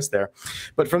had a chance there.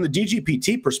 But from the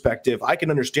DGPT perspective, I can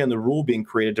understand the rule being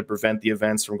created to prevent the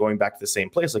events from going back to the same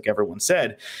place, like everyone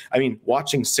said. I mean,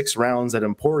 watching 6 rounds at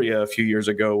Emporia a few years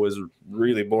ago was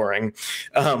really boring.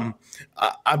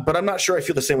 But I'm not sure I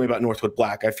feel the same way about Northwood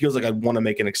Black. I feel like I'd want to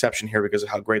make an exception here because of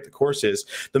how great the course is.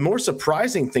 The more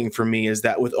surprising thing for me is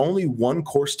that with only one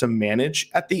course to manage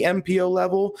at the MPO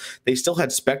level, they still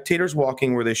had spectators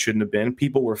walking where they shouldn't have been.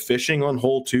 People were fishing on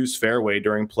hole 2's fairway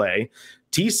during play.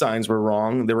 Tee signs were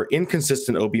wrong. There were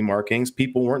inconsistent OB markings.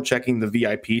 People weren't checking the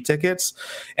VIP tickets.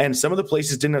 And some of the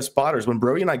places didn't have spotters. When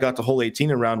Brodie and I got to hole 18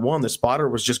 in round 1, the spotter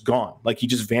was just gone. Like, he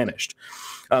just vanished.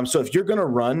 So if you're going to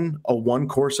run a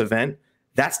one-course event,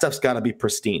 that stuff's got to be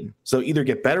pristine. So either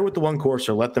get better with the one course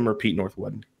or let them repeat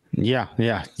Northwood. Yeah.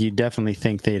 You definitely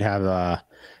think they'd have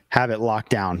it locked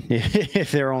down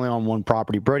if they're only on one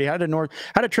property. Brodie, how did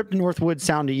a trip to Northwood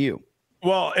sound to you?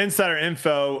 Well, insider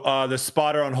info, the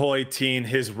spotter on hole 18,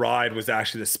 his ride was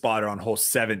actually the spotter on hole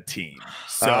 17.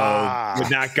 So with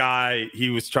that guy, he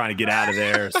was trying to get out of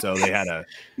there. So they had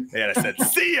to say,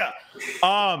 see ya.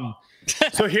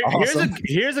 So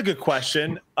here's a good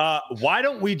question. Why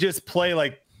don't we just play,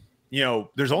 like, you know,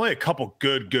 there's only a couple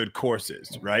good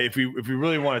courses, right? If we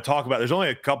really want to talk about it, there's only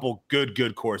a couple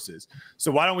good courses.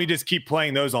 So why don't we just keep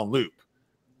playing those on loop?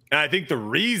 And I think the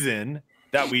reason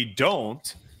that we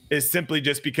don't is simply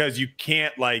just because you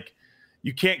can't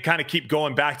kind of keep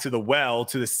going back to the well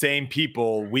to the same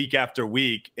people week after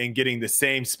week and getting the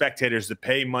same spectators to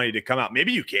pay money to come out.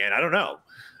 Maybe you can. I don't know.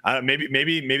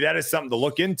 Maybe that is something to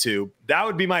look into. That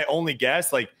would be my only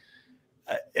guess. Like,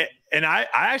 and I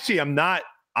actually I'm not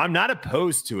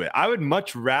opposed to it. I would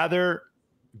much rather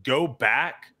go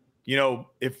back. You know,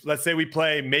 if let's say we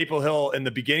play Maple Hill in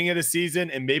the beginning of the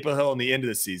season and Maple Hill in the end of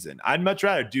the season, I'd much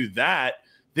rather do that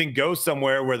than go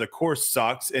somewhere where the course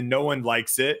sucks and no one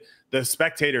likes it. The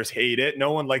spectators hate it.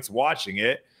 No one likes watching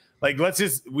it. Like,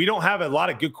 we don't have a lot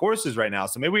of good courses right now.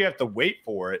 So maybe we have to wait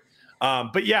for it.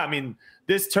 But yeah, I mean,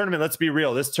 this tournament, let's be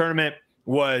real. This tournament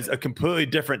was a completely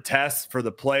different test for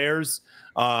the players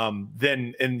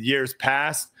than in years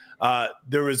past.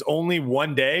 There was only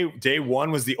one day. Day 1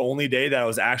 was the only day that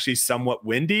was actually somewhat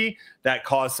windy that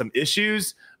caused some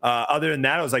issues. Other than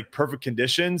that, it was like perfect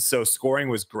conditions. So scoring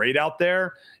was great out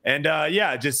there. And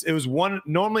it was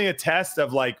normally a test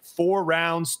of like 4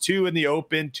 rounds, 2 in the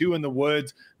open, 2 in the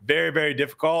woods. Very, very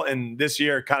difficult. And this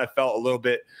year it kind of felt a little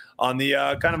bit on the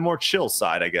kind of more chill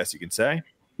side, I guess you could say.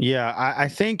 Yeah, I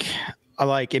think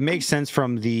like it makes sense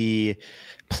from the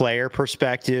player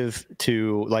perspective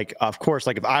to, like, of course,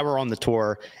 like if I were on the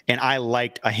tour and I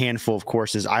liked a handful of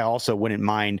courses, I also wouldn't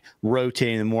mind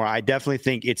rotating them more. I definitely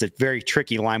think it's a very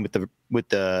tricky line with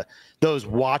those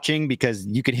watching, because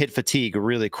you can hit fatigue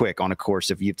really quick on a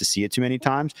course if you have to see it too many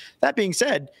times. That being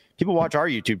said, people watch our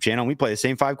YouTube channel and we play the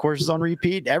same 5 courses on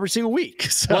repeat every single week.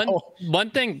 So one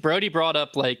thing Brodie brought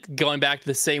up, like going back to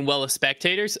the same well of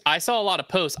spectators, I saw a lot of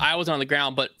posts. I was on the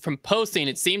ground, but from posting,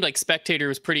 it seemed like spectator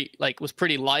was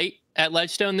pretty light at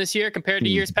Ledgestone this year compared to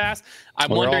years past.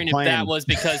 I'm wondering if that was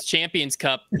because Champions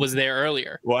Cup was there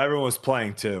earlier. Well, everyone was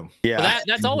playing too. Yeah, well,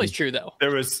 that's always true though.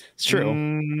 It's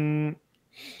true.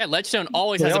 Yeah, Ledgestone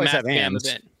always has a mass cam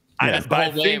event. But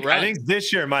I think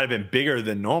this year it might have been bigger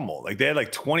than normal. Like they had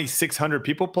like 2,600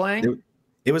 people playing.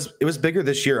 It was bigger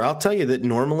this year. I'll tell you that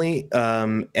normally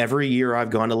every year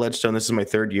I've gone to Ledgestone, this is my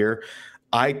 3rd year,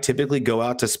 I typically go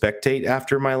out to spectate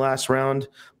after my last round.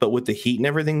 But with the heat and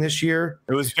everything this year,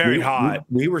 it was very hot.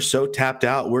 We were so tapped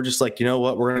out. We're just like, you know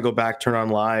what? We're going to go back, turn on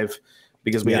live,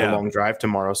 because we had a long drive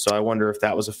tomorrow. So I wonder if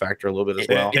that was a factor a little bit as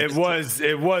well.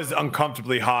 It was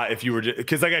uncomfortably hot if you were,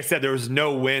 because like I said, there was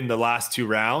no wind the last 2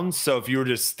 rounds. So if you were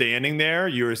just standing there,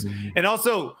 and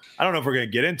also, I don't know if we're going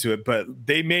to get into it, but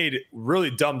they made really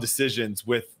dumb decisions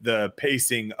with the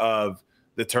pacing of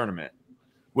the tournament,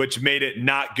 which made it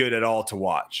not good at all to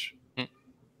watch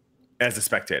as a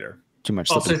spectator. Too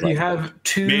much. Also, if you have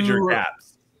major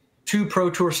gaps, 2 Pro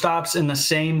Tour stops in the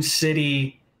same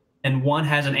city, and one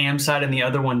has an AM side and the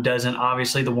other one doesn't,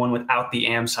 obviously the one without the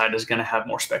AM side is going to have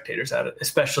more spectators at it,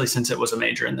 especially since it was a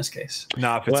major in this case.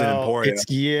 No, if it's an Emporia.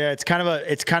 It's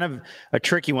kind of a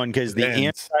tricky one, because the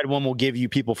AM side one will give you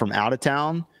people from out of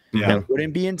town that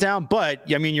wouldn't be in town. But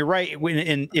I mean, you're right.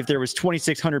 If there was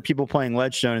 2,600 people playing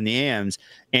Ledgestone in the AMs,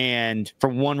 and for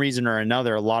one reason or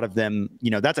another, a lot of them,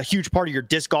 that's a huge part of your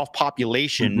disc golf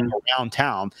population around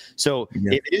town. So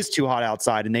if it is too hot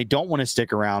outside and they don't want to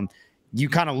stick around, you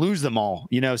kind of lose them all,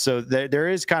 so there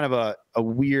is kind of a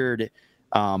weird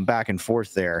back and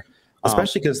forth there.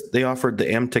 Especially because they offered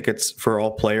the AM tickets for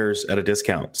all players at a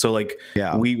discount. So like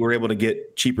we were able to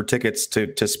get cheaper tickets to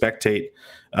spectate.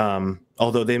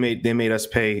 Although they made us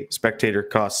pay spectator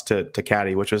costs to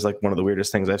caddy, which was like one of the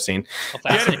weirdest things I've seen.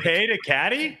 You had to pay to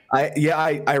caddy?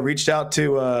 I reached out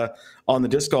to on the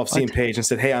disc golf scene page and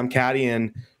said, hey, I'm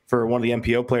caddying for one of the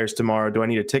MPO players tomorrow. Do I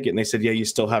need a ticket? And they said, yeah, you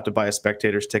still have to buy a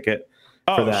spectator's ticket.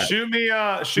 For that. Shoot me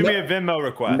a Venmo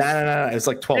request. No. It's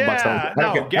like $12 bucks. I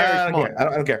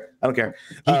don't care.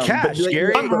 You cash,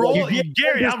 Gary. I'm rolling.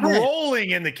 Gary, I'm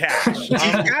rolling in the cash.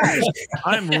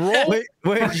 I'm rolling.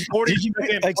 Wait, did you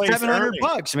get like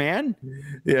 $700, man?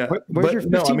 Yeah, where's your 15%?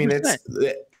 No, I mean it's.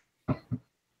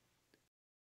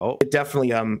 It definitely.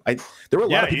 There were a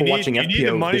lot of people watching FPO you need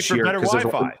the money this for year better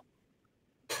Wi-Fi.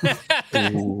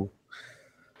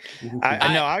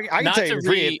 I know. I can tell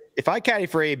you, if I caddy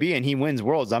for AB and he wins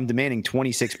Worlds, I'm demanding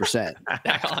 26%.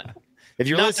 If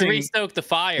you're not listening, to restoke the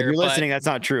fire. If you're listening, that's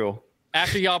not true.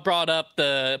 After y'all brought up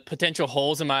the potential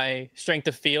holes in my strength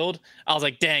of field, I was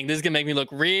like, dang, this is gonna make me look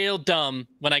real dumb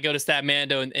when I go to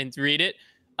Statmando and read it.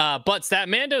 But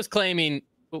Statmando's claiming,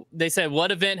 they said,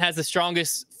 what event has the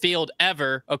strongest field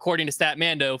ever according to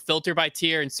Statmando? Filter by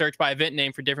tier and search by event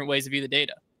name for different ways to view the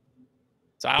data.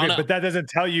 So I don't know. But that doesn't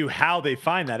tell you how they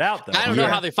find that out, though. I don't know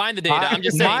how they find the data. I'm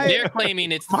just saying they're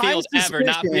claiming it's the field ever,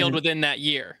 not field within that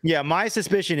year. Yeah, my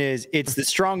suspicion is it's the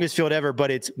strongest field ever,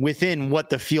 but it's within what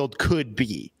the field could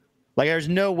be. Like, there's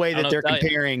no way that they're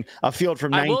comparing a field from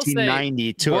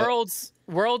 1990 to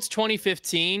Worlds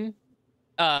 2015.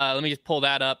 Let me just pull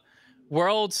that up.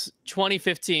 Worlds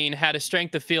 2015 had a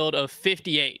strength of field of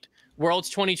 58. Worlds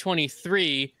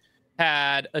 2023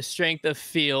 had a strength of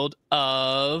field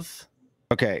of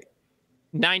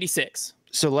 96.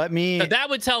 So that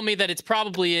would tell me that it's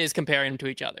probably is comparing them to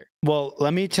each other. Well,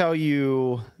 let me tell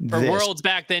you for Worlds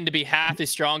back then to be half as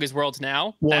strong as Worlds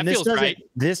now. Well, that feels right.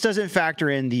 This doesn't factor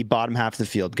in the bottom half of the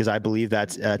field because I believe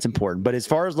that's important. But as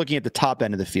far as looking at the top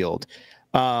end of the field,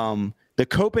 the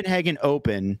Copenhagen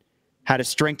Open had a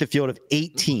strength of field of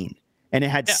 18, and it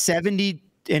had 70,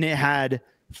 and it had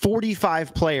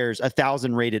 45 players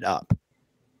 1,000 rated up,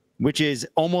 which is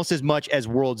almost as much as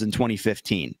Worlds in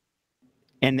 2015.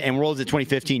 And Worlds in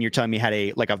 2015, you're telling me had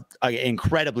a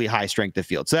incredibly high strength of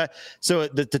field. So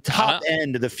the top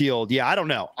end of the field, I don't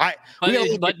know.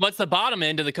 But what's the bottom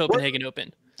end of the Copenhagen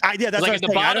Open? That's like if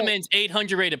the bottom end's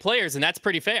 800 rated players, and that's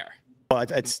pretty fair.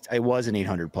 But it wasn't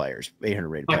 800 players, 800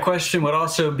 rated. My question would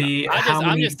also be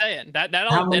I'm just saying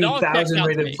how many 1,000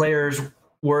 rated players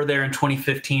were there in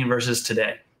 2015 versus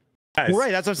today? Well,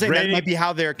 right, that's what I'm saying. That might be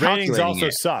how they're calculating. Ratings also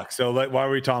suck. So why are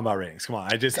we talking about ratings? Come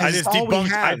on, I just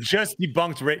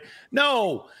debunked rate.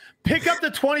 No, pick up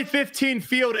the 2015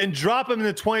 field and drop them in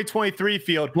the 2023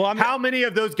 field. Well, how many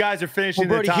of those guys are finishing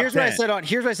Brodie, in the top 10?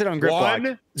 Here's what I said on Grip Block.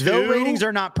 Though ratings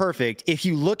are not perfect, if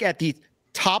you look at the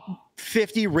top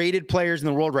 50 rated players in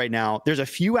the world right now, there's a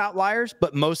few outliers,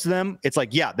 but most of them, it's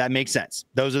like, that makes sense.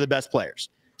 Those are the best players.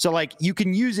 So like you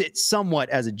can use it somewhat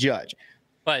as a judge.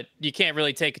 But you can't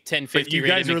really take a 10, 50. But you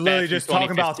guys are literally just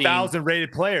talking about 1,000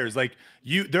 rated players. Like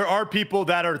there are people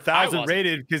that are 1,000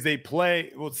 rated because they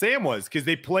play. Well, Sam was because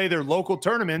they play their local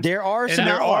tournaments. There are some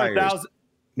outliers. 1,000.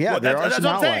 Yeah, there are some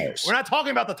outliers. We're not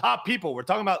talking about the top people. We're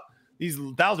talking about these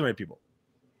 1,000 rated people.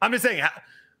 I'm just saying.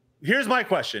 Here's my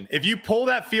question: if you pull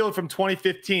that field from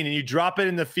 2015 and you drop it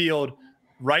in the field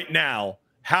right now,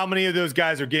 how many of those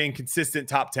guys are getting consistent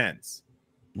top 10s?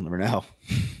 We'll never know.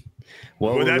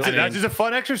 Well, that's just a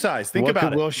fun exercise. Think about it.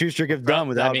 What could Will Schuster have done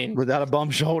without a bum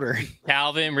shoulder?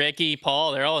 Calvin, Ricky,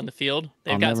 Paul, they're all in the field.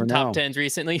 They've got some top 10s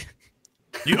recently.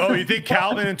 You think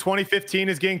Calvin in 2015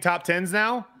 is getting top 10s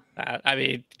now? I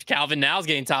mean, Calvin now is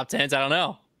getting top 10s. I don't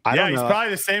know. He's probably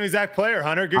the same exact player,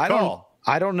 Hunter. Good call.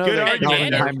 I don't know that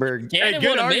Calvin Heimberg. Gannon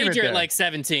won a major at like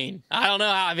 17. I don't know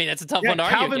how. I mean, that's a tough one to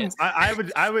argue against. I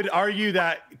would argue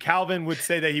that Calvin would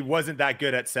say that he wasn't that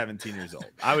good at 17 years old.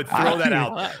 I would throw that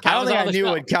out. I don't think I knew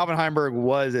what Calvin Heimberg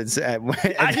was at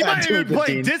he might even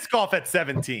play disc golf at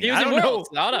 17. He was in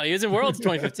Worlds. No, he was in Worlds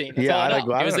 2015. That's all I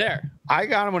know. He was there. I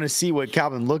got him to see what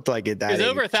Calvin looked like at that. He's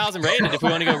over 1,000 rated if we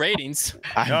want to go ratings.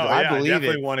 I believe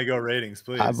definitely want to go ratings,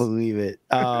 please. I believe it.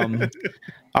 All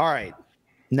right.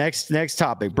 Next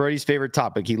topic, Brodie's favorite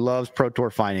topic. He loves Pro Tour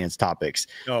finance topics.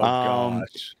 Oh,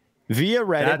 gosh. Via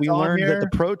Reddit, we learned that the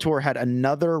Pro Tour had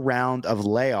another round of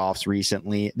layoffs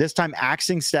recently, this time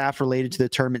axing staff related to the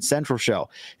Tournament Central show.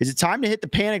 Is it time to hit the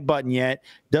panic button yet?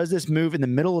 Does this move in the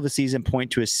middle of the season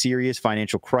point to a serious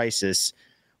financial crisis?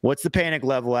 What's the panic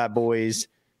level at, boys?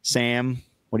 Sam,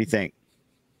 what do you think?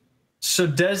 So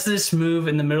does this move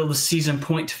in the middle of the season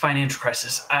point to financial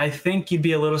crisis? I think you'd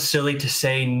be a little silly to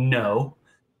say no.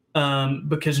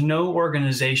 because no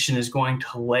organization is going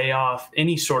to lay off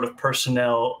any sort of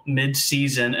personnel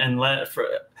mid-season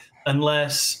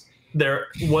unless there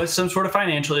was some sort of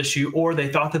financial issue or they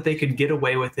thought that they could get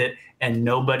away with it and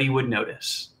nobody would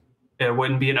notice. There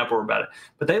wouldn't be an uproar about it.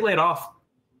 But they laid off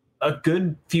a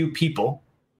good few people,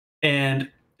 and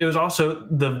it was also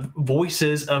the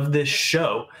voices of this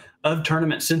show, of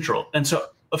Tournament Central. And so,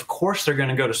 of course, they're going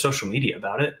to go to social media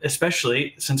about it,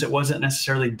 especially since it wasn't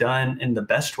necessarily done in the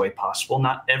best way possible.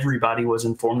 Not everybody was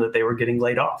informed that they were getting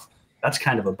laid off. That's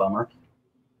kind of a bummer.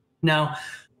 Now,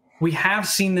 we have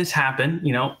seen this happen.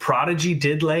 You know, Prodigy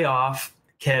did lay off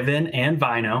Kevin and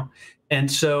Vino.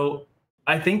 And so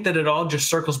I think that it all just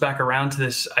circles back around to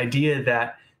this idea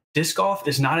that disc golf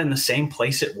is not in the same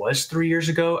place it was 3 years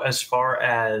ago as far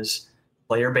as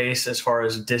player base, as far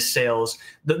as disc sales.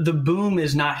 The boom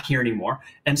is not here anymore.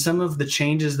 And some of the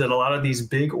changes that a lot of these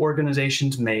big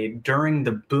organizations made during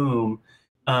the boom,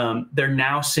 they're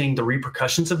now seeing the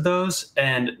repercussions of those,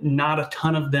 and not a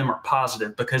ton of them are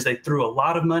positive because they threw a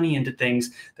lot of money into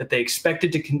things that they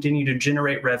expected to continue to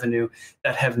generate revenue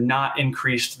that have not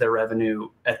increased their revenue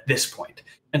at this point.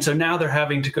 And so now they're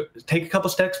having to take a couple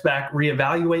steps back,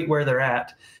 reevaluate where they're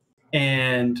at,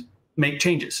 and make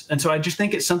changes. And so I just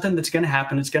think it's something that's going to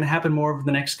happen. It's going to happen more over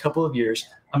the next couple of years.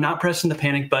 I'm not pressing the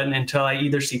panic button until I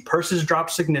either see purses drop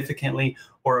significantly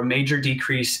or a major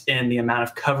decrease in the amount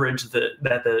of coverage that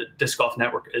the Disc Golf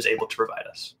Network is able to provide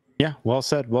us. Yeah, well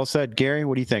said. Well said. Gary,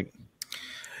 what do you think?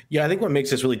 Yeah, I think what makes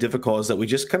this really difficult is that we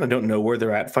just kind of don't know where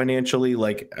they're at financially,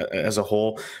 like as a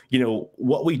whole. You know,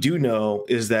 what we do know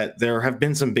is that there have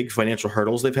been some big financial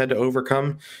hurdles they've had to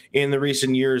overcome in the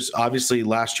recent years. Obviously,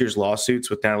 last year's lawsuits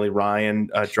with Natalie Ryan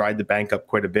dried the bank up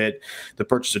quite a bit. The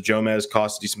purchase of Jomez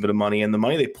cost a decent bit of money, and the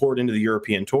money they poured into the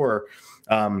European Tour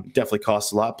definitely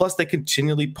costs a lot. Plus, they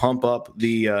continually pump up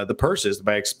the purses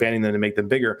by expanding them to make them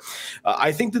bigger.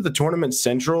 I think that the Tournament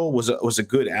Central was a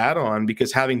good add-on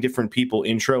because having different people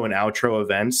intro and outro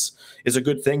events is a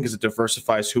good thing because it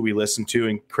diversifies who we listen to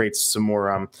and creates some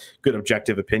more good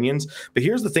objective opinions. But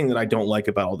here's the thing that I don't like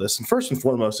about all this, and first and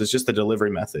foremost is just the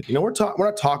delivery method. You know, we're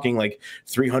not talking like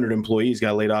 300 employees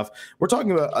got laid off. We're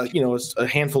talking about a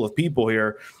handful of people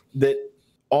here that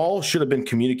all should have been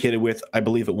communicated with, I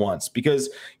believe, at once, because,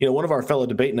 you know, one of our fellow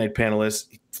debate night panelists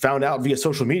found out via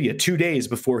social media 2 days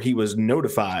before he was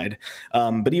notified.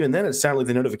 But even then, it sounded like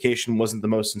the notification wasn't the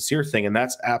most sincere thing, and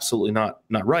that's absolutely not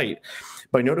right.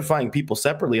 By notifying people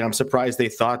separately, I'm surprised they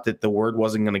thought that the word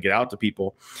wasn't going to get out to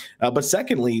people. But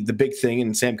secondly, the big thing,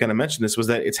 and Sam kind of mentioned this, was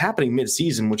that it's happening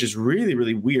mid-season, which is really,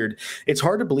 really weird. It's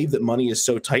hard to believe that money is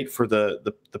so tight for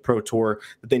the Pro Tour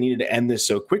that they needed to end this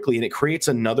so quickly, and it creates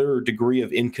another degree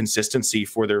of inconsistency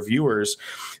for their viewers.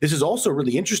 This is also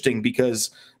really interesting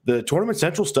because the Tournament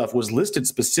Central stuff was listed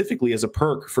specifically as a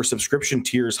perk for subscription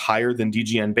tiers higher than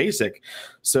DGN Basic.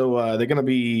 So they're going to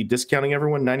be discounting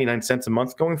everyone 99 cents a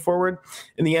month going forward.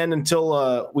 In the end,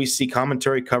 until we see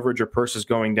commentary coverage or purses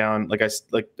going down, like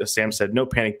Sam said, no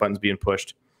panic buttons being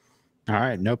pushed. All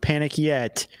right, no panic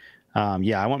yet.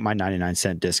 Yeah, I want my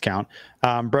 99-cent discount.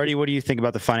 Brodie, what do you think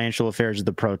about the financial affairs of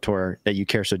the Pro Tour that you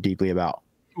care so deeply about?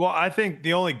 Well, I think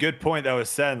the only good point that was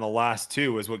said in the last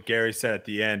two was what Gary said at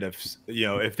the end of, you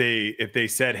know, if they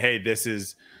said, hey, this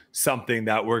is something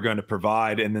that we're going to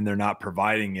provide, and then they're not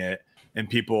providing it, and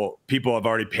people have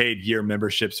already paid year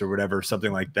memberships or whatever,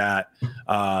 something like that,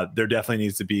 there definitely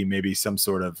needs to be maybe some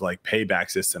sort of like payback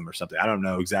system or something. I don't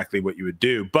know exactly what you would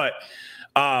do, but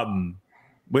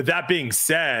with that being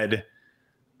said,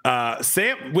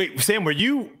 Sam, were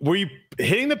you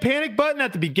hitting the panic button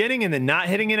at the beginning and then not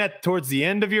hitting it towards the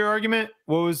end of your argument?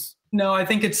 No, I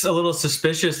think it's a little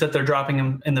suspicious that they're dropping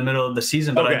him in the middle of the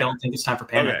season, but okay. I don't think it's time for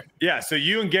panic. Okay. Yeah. So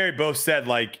you and Gary both said,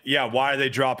 like, yeah, why are they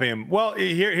dropping him? Well,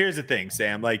 here's the thing,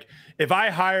 Sam. Like, if I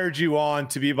hired you on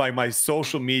to be like my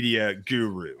social media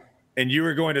guru and you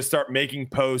were going to start making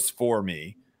posts for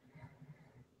me,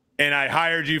 and I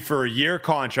hired you for a year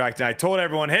contract, and I told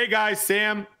everyone, hey guys,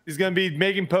 Sam is going to be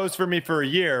making posts for me for a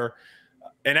year,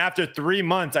 and after 3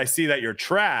 months I see that you're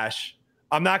trash,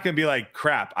 I'm not going to be like,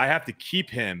 crap, I have to keep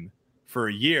him for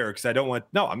a year because I don't want,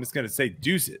 no, I'm just going to say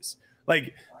deuces.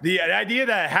 Like, the idea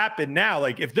that happened now,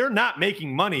 like, if they're not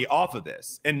making money off of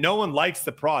this and no one likes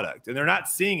the product and they're not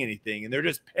seeing anything and they're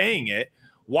just paying it,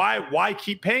 why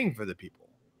keep paying for the people?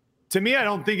 To me, I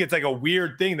don't think it's like a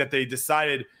weird thing that they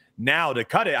decided now to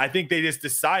cut it. I think they just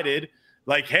decided,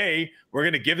 like, hey, we're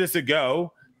going to give this a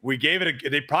go. We gave it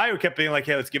they probably kept being like,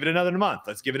 hey, let's give it another month.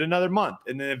 Let's give it another month.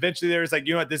 And then eventually there was like,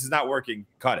 you know what, this is not working.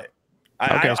 Cut it.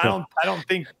 I don't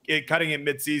think cutting it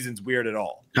mid-season is weird at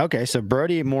all. Okay, so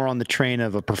Brodie more on the train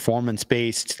of a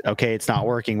performance-based. Okay, it's not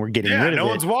working. We're getting rid of it. No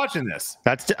one's watching this.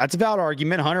 That's a valid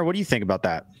argument, Hunter. What do you think about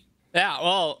that? Yeah,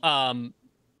 well,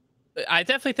 I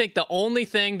definitely think the only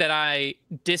thing that I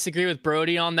disagree with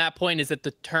Brodie on that point is that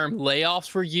the term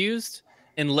layoffs were used,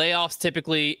 and layoffs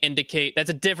typically indicate that's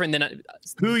a different than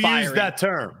who used that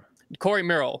term. Corey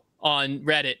Murrell on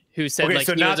Reddit, who said okay, like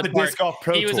so not the Disc Golf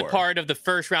Pro Tour. He was a part of the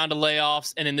first round of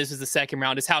layoffs, and then this is the second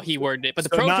round, is how he worded it. But the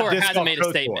Pro Tour hasn't made a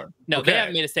statement. No, they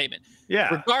haven't made a statement.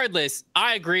 Yeah. Regardless,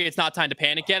 I agree it's not time to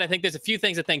panic yet. I think there's a few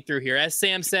things to think through here. As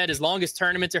Sam said, as long as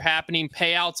tournaments are happening,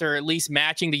 payouts are at least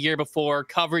matching the year before,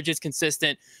 coverage is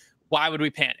consistent, why would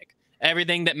we panic?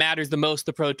 Everything that matters the most,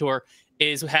 the Pro Tour,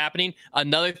 is happening.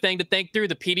 Another thing to think through,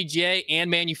 the PDGA and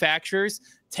manufacturers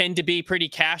tend to be pretty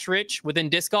cash rich within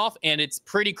disc golf, and it's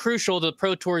pretty crucial to the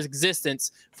Pro Tour's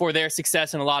existence for their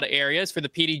success in a lot of areas. For the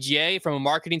PDGA, from a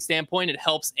marketing standpoint, it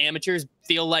helps amateurs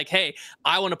feel like, hey,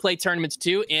 I want to play tournaments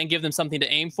too, and give them something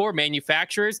to aim for.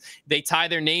 Manufacturers, they tie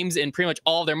their names and pretty much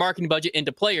all of their marketing budget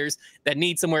into players that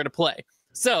need somewhere to play.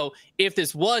 So if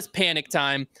this was panic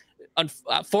time,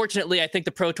 unfortunately, I think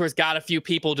the Pro Tour's got a few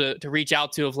people to reach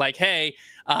out to of like, hey,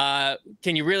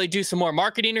 can you really do some more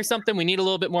marketing or something? We need a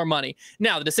little bit more money.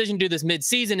 Now, the decision to do this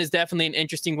mid-season is definitely an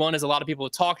interesting one, as a lot of people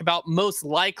have talked about. Most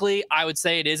likely, I would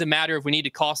say it is a matter of we need to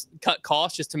cut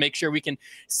costs just to make sure we can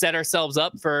set ourselves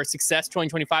up for success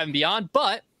 2025 and beyond.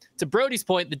 But to Brodie's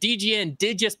point, the DGN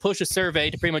did just push a survey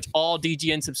to pretty much all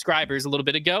DGN subscribers a little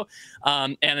bit ago.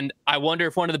 And I wonder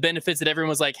if one of the benefits that everyone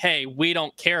was like, hey, we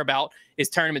don't care about is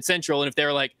Tournament Central. And if they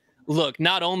were like, look,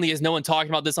 not only is no one talking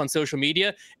about this on social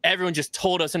media, everyone just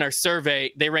told us in our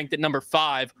survey they ranked at number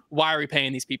 5. Why are we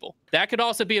paying these people? That could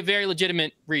also be a very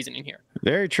legitimate reasoning here.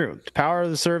 Very true. The power of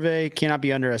the survey cannot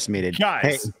be underestimated.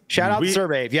 Guys, hey, shout out the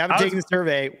survey. If you haven't taken the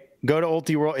survey, go to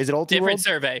Ultiworld. Is it Ultiworld? Different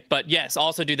survey, but yes,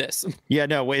 also do this. Yeah,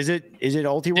 no, is it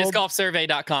Ultiworld?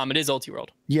 Discgolfsurvey.com. It is Ultiworld.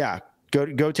 Yeah,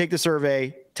 go take the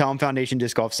survey. Tell them Foundation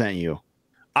Disc Golf sent you.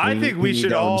 I think we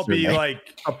should all be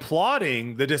like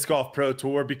applauding the Disc Golf Pro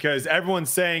Tour, because everyone's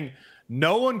saying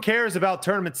no one cares about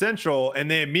Tournament Central, and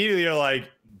they immediately are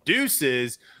like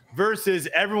deuces, versus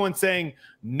everyone saying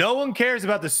no one cares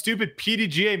about the stupid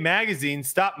PDGA magazine,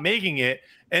 stop making it,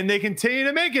 and they continue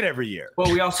to make it every year. Well,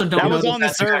 we also don't. That was on the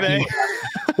survey.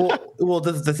 well,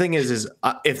 the thing is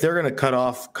if they're going to cut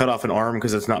off an arm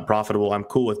because it's not profitable, I'm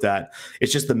cool with that.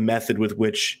 It's just the method with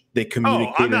which they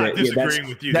communicate. I'm not disagreeing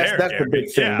with you. That's the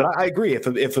big thing. Yeah. But I agree.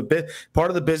 If a bit part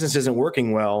of the business isn't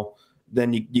working well,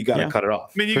 then you got to cut it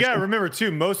off. I mean, you got to remember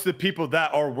too, most of the people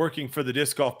that are working for the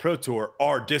Disc Golf Pro Tour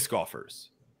are disc golfers.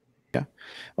 Yeah.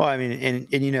 Well, I mean,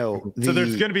 and you know, so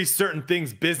there's going to be certain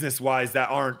things business-wise that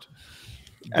aren't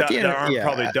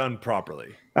probably done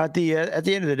properly. At the end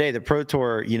of the day, the Pro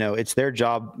Tour, you know, it's their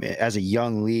job as a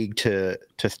young league to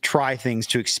try things,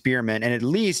 to experiment, and at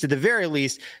the very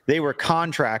least, they were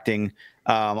contracting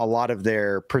a lot of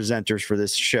their presenters for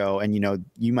this show. And you know,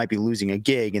 you might be losing a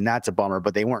gig, and that's a bummer.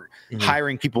 But they weren't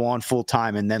hiring people on full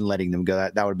time and then letting them go.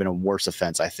 That would have been a worse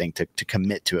offense, I think, to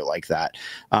commit to it like that.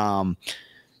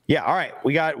 Yeah. All right.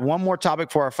 We got one more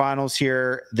topic for our finals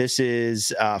here. This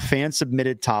is a fan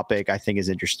submitted topic I think is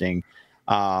interesting.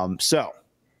 So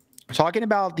talking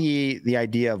about the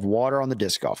idea of water on the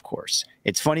disc golf course.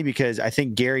 It's funny because I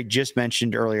think Gary just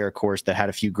mentioned earlier a course that had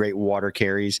a few great water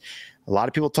carries. A lot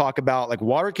of people talk about like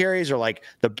water carries are like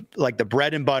the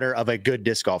bread and butter of a good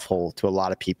disc golf hole to a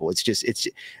lot of people.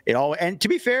 And to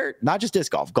be fair, not just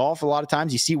disc golf, a lot of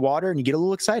times you see water and you get a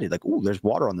little excited, like, ooh, there's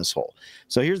water on this hole.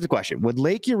 So here's the question. Would the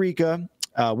Lake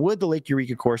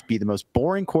Eureka course be the most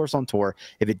boring course on tour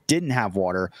if it didn't have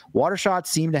water? Water shots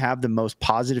seem to have the most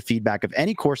positive feedback of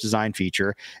any course design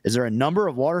feature. Is there a number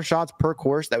of water shots per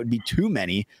course that would be too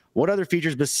many? What other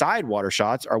features beside water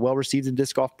shots are well received in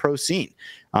disc golf pro scene?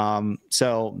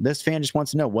 So this fan just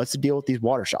wants to know, what's the deal with these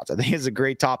water shots? I think it's a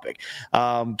great topic.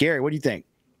 Gary, what do you think?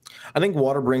 I think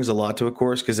water brings a lot to a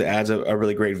course because it adds a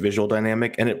really great visual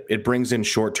dynamic, and it brings in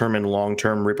short-term and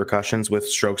long-term repercussions with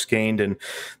strokes gained and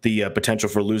the potential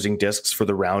for losing discs for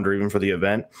the round or even for the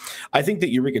event. I think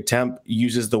that Eureka Temp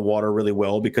uses the water really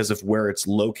well because of where it's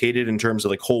located in terms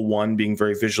of like hole 1 being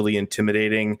very visually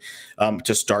intimidating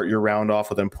to start your round off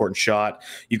with an important shot.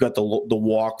 You've got the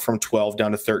walk from 12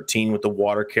 down to 13 with the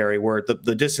water carry where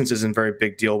the distance isn't a very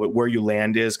big deal, but where you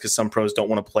land is, because some pros don't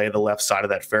want to play the left side of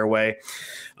that fairway.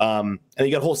 And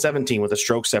you got hole 17 with a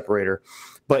stroke separator.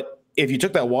 But if you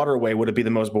took that water away, would it be the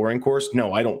most boring course?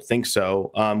 No, I don't think so.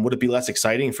 Would it be less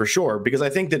exciting? For sure, because I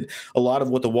think that a lot of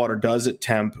what the water does at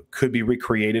temp could be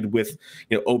recreated with,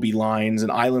 OB lines,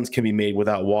 and islands can be made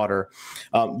without water.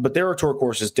 But there are tour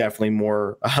courses definitely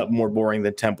more boring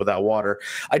than temp without water.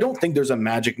 I don't think there's a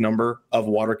magic number of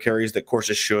water carries that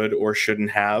courses should or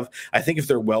shouldn't have. I think if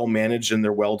they're well managed and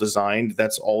they're well designed,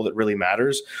 that's all that really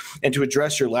matters. And to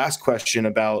address your last question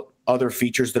about other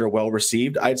features that are well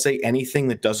received, I'd say anything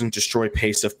that doesn't destroy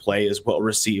pace of play is well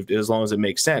received, as long as it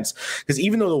makes sense. Because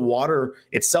even though the water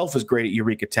itself is great at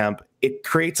Eureka Temp, it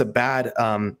creates a bad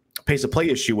pace of play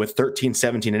issue with 13,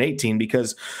 17, and 18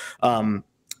 because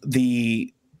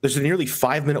there's a nearly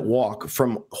 5-minute walk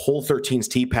from hole 13's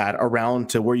tee pad around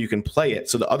to where you can play it.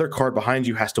 So the other card behind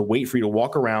you has to wait for you to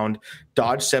walk around,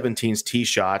 dodge 17's tee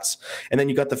shots. And then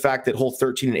you got the fact that hole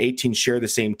 13 and 18 share the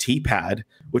same tee pad,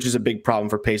 which is a big problem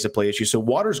for pace of play issues. So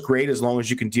water's great as long as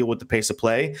you can deal with the pace of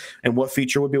play. And what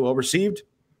feature would be well received?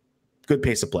 Good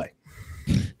pace of play.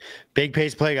 Big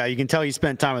pace play guy. You can tell you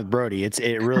spent time with Brodie.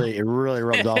 It really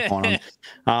rubbed off on him.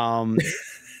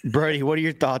 Brodie, what are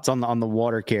your thoughts on the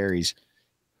water carries?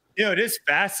 It is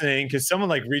fascinating because someone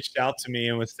reached out to me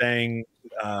and was saying,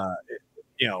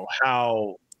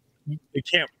 how they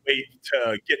can't wait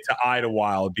to get to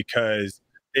Idlewild because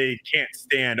they can't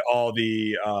stand all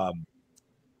the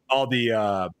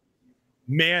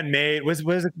man-made.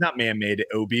 Was it not man-made?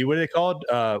 OB. What are they called?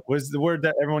 What is the word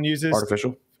that everyone uses?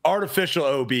 Artificial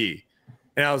OB.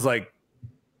 And I was like,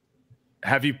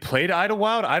 have you played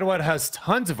Idlewild? Idlewild has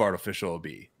tons of artificial OB,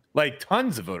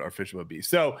 tons of artificial OB.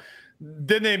 So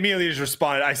then they immediately just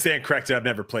responded, I stand corrected. I've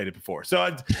never played it before. So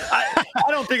I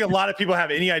don't think a lot of people have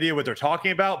any idea what they're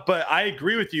talking about, but I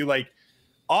agree with you.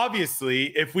 Obviously,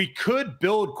 if we could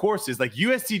build courses,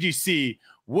 USDGC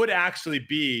would actually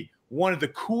be one of the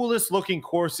coolest looking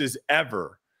courses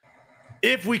ever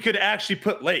if we could actually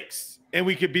put lakes and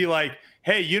we could be like,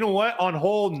 hey, you know what? On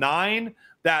hole 9,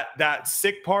 that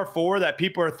sick par 4 that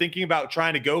people are thinking about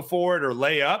trying to go for it or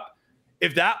lay up,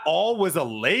 if that all was a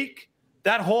lake,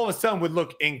 that hole of a sudden would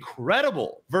look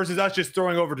incredible versus us just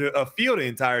throwing over to a field the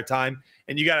entire time.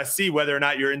 And you got to see whether or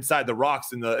not you're inside the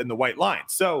rocks in the white line.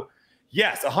 So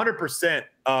yes, 100%.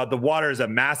 The water is a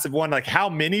massive one. How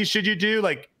many should you do?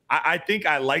 I think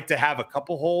I like to have a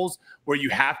couple holes where you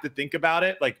have to think about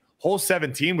it. Hole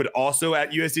 17 would also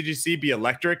at USDGC be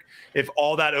electric. If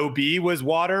all that OB was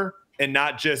water and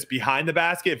not just behind the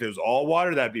basket, if it was all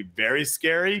water, that'd be very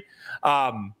scary.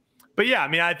 But yeah,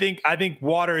 I think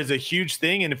water is a huge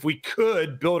thing, and if we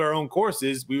could build our own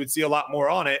courses, we would see a lot more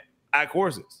on it at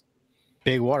courses.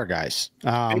 Big water guys.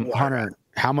 Hunter,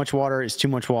 how much water is too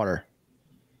much water?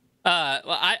 Well,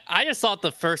 I just thought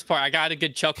the first part, I got a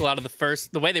good chuckle out of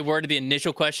the way they worded the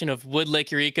initial question of would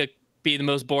Lake Eureka be the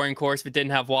most boring course if it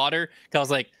didn't have water? Because I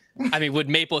was like, would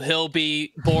Maple Hill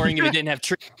be boring if it didn't have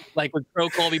trees? Would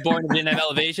Procol be boring if it didn't have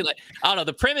elevation? I don't know.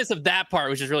 The premise of that part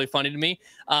was just really funny to me.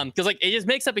 Because it just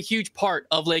makes up a huge part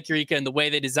of Lake Eureka and the way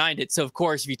they designed it. So of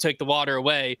course, if you took the water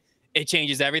away, it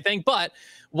changes everything. But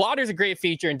water is a great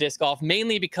feature in disc golf,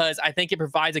 mainly because I think it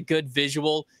provides a good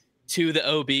visual to the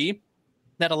OB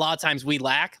that a lot of times we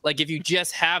lack. If you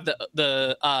just have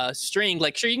the string,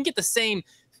 sure, you can get the same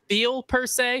feel per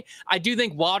se. I do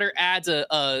think water adds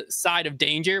a side of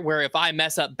danger where if I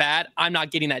mess up bad, I'm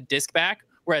not getting that disc back.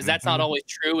 Whereas that's not always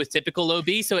true with typical OB.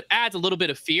 So it adds a little bit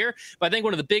of fear. But I think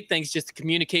one of the big things is just the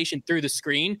communication through the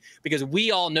screen, because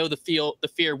we all know the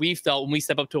fear we felt when we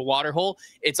step up to a water hole.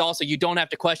 It's also, you don't have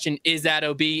to question, is that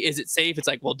OB? Is it safe? It's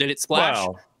well, did it splash?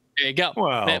 Wow. There you go.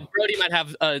 Wow. Brodie might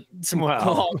have some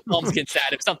palms get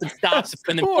sad if something stops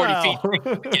and then 40 feet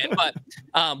again.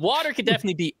 But water could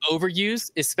definitely be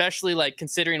overused, especially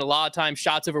considering a lot of times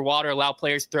shots over water allow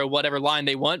players to throw whatever line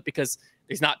they want because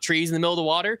there's not trees in the middle of the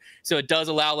water. So it does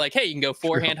allow hey, you can go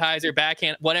forehand, hyzer,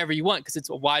 backhand, whatever you want because it's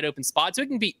a wide open spot. So it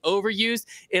can be overused.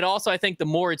 It also, I think the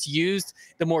more it's used,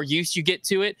 the more use you get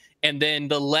to it. And then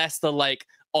the less the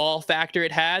all factor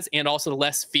it has, and also the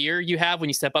less fear you have when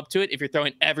you step up to it if you're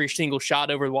throwing every single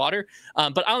shot over the water.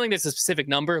 But I don't think there's a specific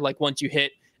number, once you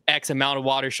hit X amount of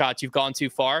water shots, you've gone too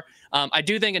far. I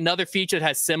do think another feature that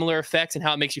has similar effects and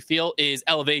how it makes you feel is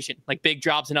elevation, big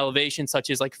drops in elevation, such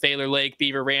as Failure Lake,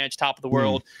 Beaver Ranch, Top of the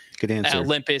World, good answer.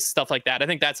 Olympus, stuff like that. I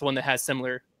think that's the one that has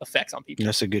similar effects on people.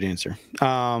 That's a good answer.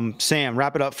 Sam,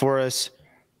 wrap it up for us.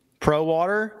 Pro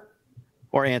water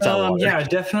or anti-water? Yeah,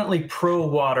 definitely pro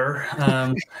water.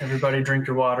 Everybody drink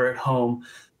your water at home.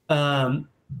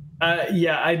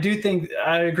 Yeah, I do think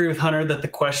I agree with Hunter that the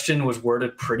question was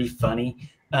worded pretty funny.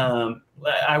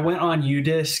 I went on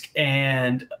UDisc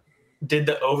and did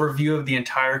the overview of the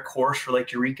entire course for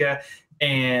Lake Eureka,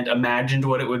 and imagined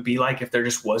what it would be like if there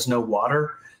just was no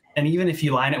water. And even if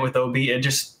you line it with OB,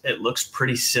 it looks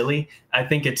pretty silly. I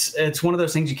think it's one of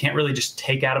those things you can't really just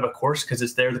take out of a course because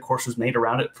it's there. The course was made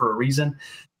around it for a reason.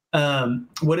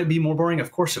 Would it be more boring?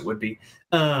 Of course it would be.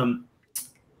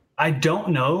 I don't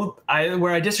know.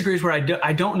 Where I disagree is where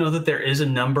I don't know that there is a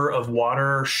number of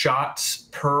water shots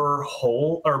per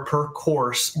hole or per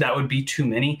course that would be too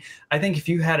many. I think if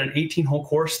you had an 18-hole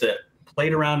course that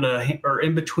played around or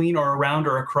in between or around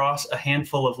or across a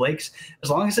handful of lakes, as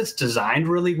long as it's designed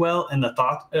really well and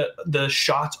the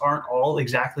shots aren't all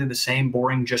exactly the same,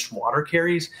 boring, just water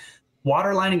carries,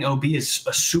 water lining OB is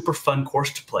a super fun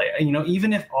course to play. You know,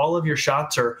 even if all of your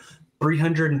shots are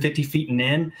 350 feet and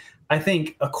in, I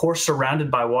think a course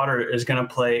surrounded by water is going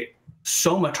to play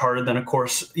so much harder than a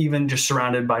course even just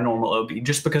surrounded by normal OB,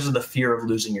 just because of the fear of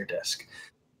losing your disc.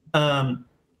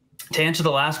 To answer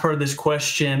the last part of this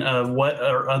question of what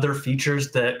are other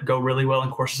features that go really well in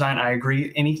course design, I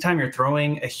agree. Anytime you're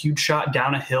throwing a huge shot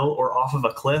down a hill or off of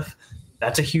a cliff,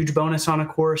 that's a huge bonus on a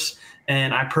course.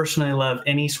 And I personally love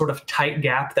any sort of tight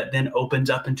gap that then opens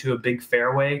up into a big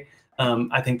fairway.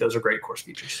 I think those are great course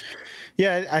features.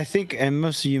 Yeah, I think, and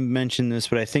most of you mentioned this,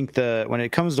 but I think when it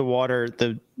comes to water,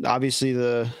 obviously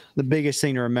the biggest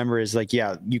thing to remember is like,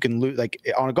 yeah, you can lose, like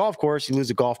on a golf course, you lose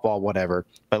a golf ball, whatever,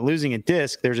 but losing a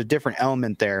disc, there's a different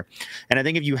element there. And I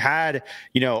think if you had,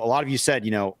 a lot of you said,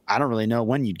 I don't really know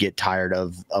when you'd get tired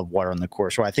of water on the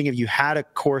course. So I think if you had a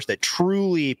course that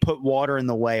truly put water in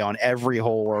the way on every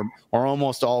hole or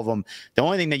almost all of them, the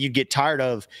only thing that you'd get tired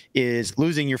of is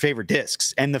losing your favorite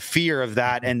discs and the fear of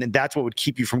that. And that's what would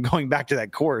keep you from going back to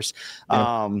that course.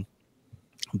 Yeah.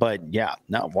 But yeah,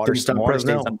 no, water stays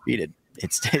undefeated.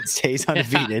 It stays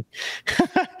undefeated.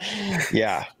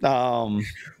 Yeah. All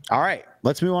right,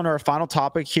 let's move on to our final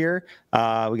topic here.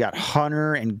 We got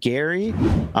Hunter and Gary.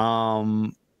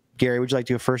 Gary, would you like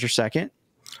to go first or second?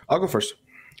 I'll go first.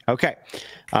 Okay.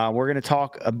 We're going to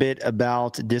talk a bit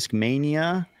about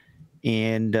Discmania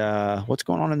and what's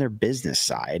going on in their business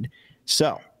side.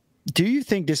 So, do you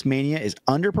think Discmania is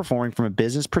underperforming from a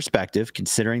business perspective,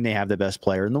 considering they have the best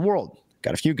player in the world?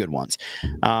 Got a few good ones.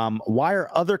 Why are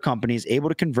other companies able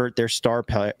to convert their star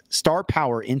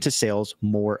power into sales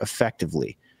more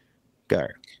effectively? Go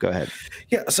ahead.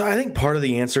 Yeah, so I think part of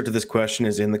the answer to this question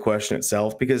is in the question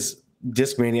itself, because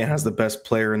Discmania has the best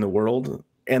player in the world,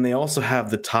 and they also have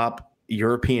the top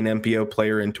European MPO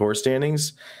player in tour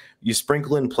standings. You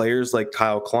sprinkle in players like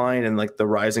Kyle Klein and like the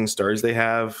rising stars they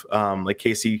have, like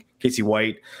Casey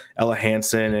White, Ella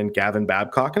Hansen, and Gavin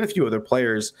Babcock, and a few other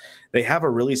players. They have a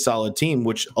really solid team,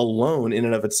 which alone in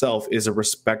and of itself is a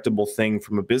respectable thing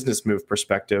from a business move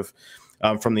perspective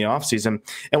from the offseason.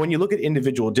 And when you look at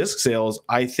individual disc sales,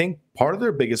 I think part of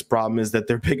their biggest problem is that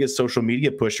their biggest social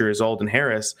media pusher is Alden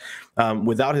Harris.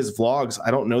 Without his vlogs,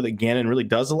 I don't know that Gannon really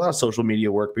does a lot of social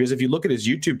media work, because if you look at his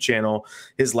YouTube channel,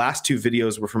 his last 2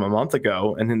 videos were from a month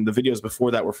ago, and then the videos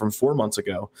before that were from 4 months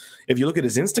ago. If you look at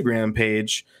his Instagram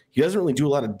page, he doesn't really do a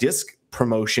lot of disc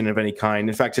promotion of any kind.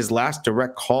 In fact, his last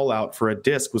direct call out for a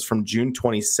disc was from June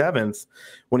 27th,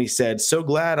 when he said, "So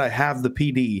glad I have the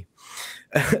PD."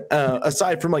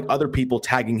 Aside from like other people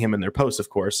tagging him in their posts, of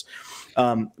course.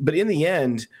 But in the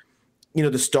end,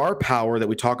 the star power that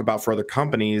we talk about for other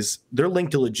companies, they're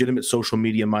linked to legitimate social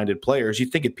media minded players. You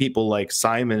think of people like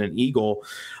Simon and Eagle,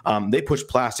 they push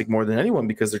plastic more than anyone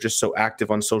because they're just so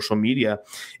active on social media.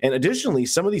 And additionally,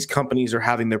 some of these companies are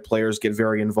having their players get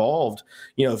very involved.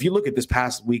 If you look at this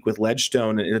past week with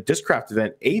Ledgestone in a Discraft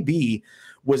event, AB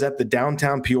was at the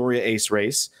downtown Peoria Ace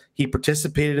Race. He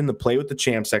participated in the Play with the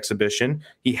Champs exhibition.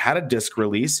 He had a disc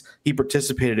release. He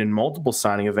participated in multiple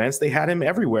signing events. They had him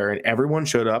everywhere, and everyone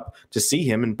showed up to see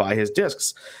him and buy his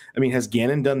discs. I mean, has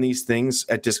Gannon done these things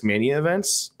at Discmania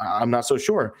events? I'm not so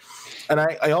sure. And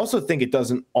I also think it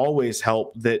doesn't always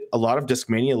help that a lot of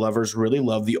Discmania lovers really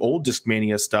love the old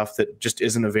Discmania stuff that just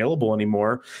isn't available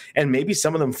anymore. And maybe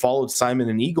some of them followed Simon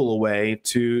and Eagle away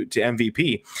to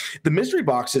MVP. The mystery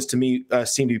boxes, to me,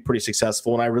 seem to be pretty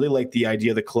successful, and I really like the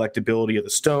idea of the collectability of the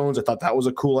stones. I thought that was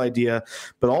a cool idea.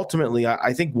 But ultimately,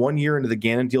 I think 1 year into the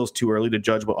Gannon deal is too early to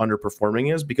judge what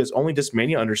underperforming is, because only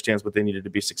Discmania understands what they needed to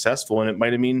be successful, and it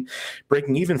might have mean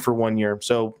breaking even for 1 year.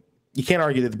 So you can't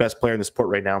argue they're the best player in the sport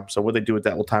right now. So what they do with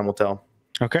that, time will tell.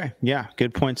 Okay. Yeah.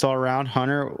 Good points all around.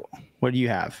 Hunter, what do you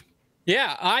have?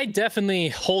 Yeah, I definitely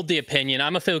hold the opinion.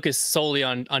 I'm a focus solely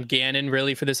on Gannon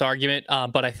really for this argument,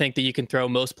 but I think that you can throw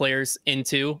most players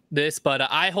into this. But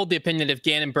I hold the opinion that if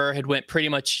Gannon Buhr had went pretty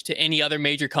much to any other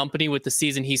major company with the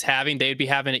season he's having, they'd be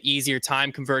having an easier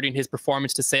time converting his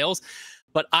performance to sales.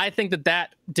 But I think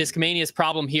that Discmania's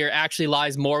problem here actually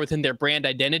lies more within their brand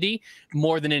identity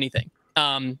more than anything.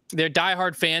 Their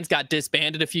diehard fans got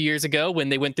disbanded a few years ago when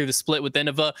they went through the split with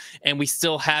Innova, and we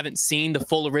still haven't seen the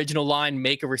full original line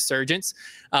make a resurgence.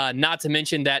 Not to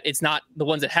mention that it's not the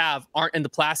ones that aren't in the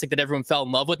plastic that everyone fell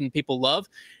in love with and people love.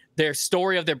 Their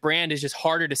story of their brand is just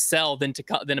harder to sell than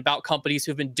about companies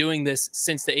who've been doing this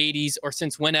since the 80s or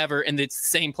since whenever, and it's the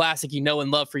same plastic you know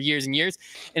and love for years and years.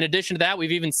 In addition to that,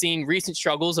 we've even seen recent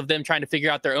struggles of them trying to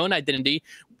figure out their own identity,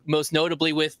 most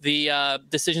notably with the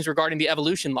decisions regarding the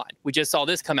Evolution line. We just saw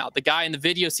this come out. The guy in the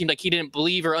video seemed like he didn't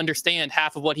believe or understand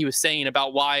half of what he was saying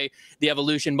about why the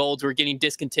Evolution molds were getting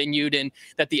discontinued and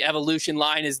that the Evolution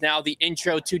line is now the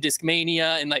intro to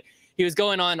Discmania, and like, he was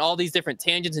going on all these different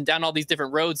tangents and down all these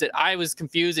different roads that I was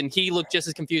confused, and he looked just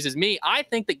as confused as me. I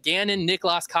think that Gannon,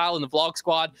 Nicholas, Kyle, and the Vlog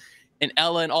Squad, and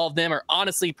Ella and all of them are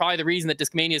honestly probably the reason that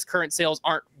Discmania's current sales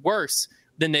aren't worse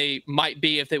than they might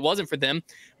be if it wasn't for them.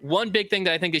 One big thing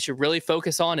that I think they should really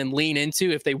focus on and lean into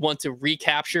if they want to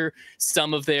recapture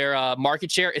some of their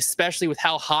market share, especially with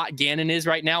how hot Gannon is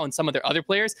right now and some of their other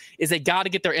players, is they got to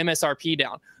get their MSRP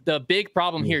down. The big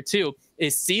problem here, too,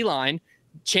 is C-Line,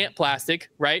 Champ Plastic,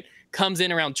 right, comes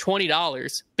in around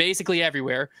 $20 basically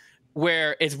everywhere,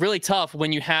 where it's really tough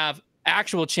when you have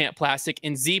actual Champ Plastic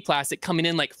and Z Plastic coming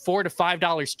in like $4 to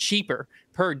 $5 cheaper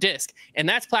per disc. And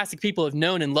that's plastic people have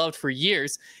known and loved for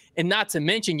years. And not to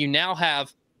mention, you now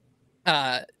have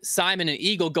Simon and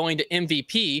Eagle going to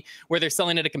MVP, where they're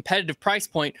selling at a competitive price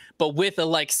point, but with a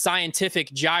like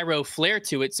scientific gyro flair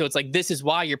to it. So it's like, this is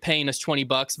why you're paying us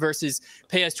 $20 versus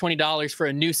pay us $20 for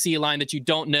a new C line that you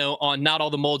don't know on not all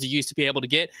the molds you used to be able to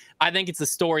get. I think it's the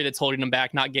story that's holding them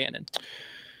back, not Gannon.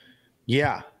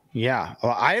 Yeah.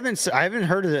 Well, I haven't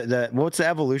heard of the what's the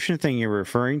Evolution thing you're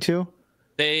referring to?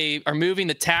 They are moving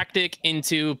the Tactic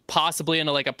into possibly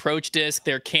into like approach disc.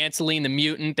 They're canceling the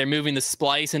Mutant. They're moving the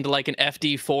Splice into like an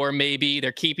FD4 maybe.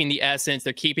 They're keeping the Essence.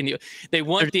 They're keeping they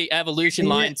want the Evolution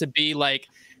line to be like,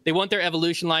 they want their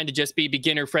Evolution line to just be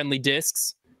beginner friendly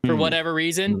discs for whatever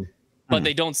reason, but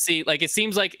they don't see, like, it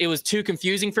seems like it was too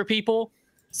confusing for people.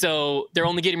 So they're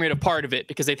only getting rid of part of it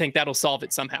because they think that'll solve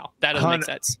it somehow. That doesn't make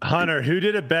sense. Hunter, who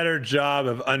did a better job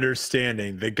of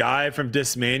understanding, the guy from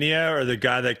Discmania or the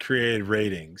guy that created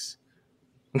ratings?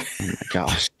 Oh my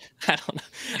gosh. I don't know.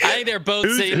 I think they're both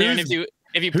sitting there, and if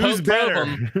you probe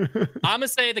them, I'm gonna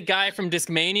say the guy from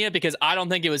Discmania, because I don't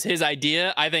think it was his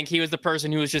idea. I think he was the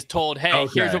person who was just told, "Hey,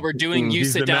 here's what we're doing. You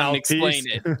sit down and explain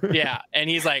it." Yeah, and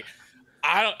he's like,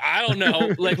 I don't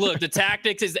know. Like, look, the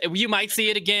Tactics is, you might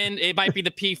see it again. It might be the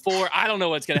P4. I don't know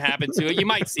what's going to happen to it. You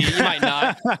might see it. You might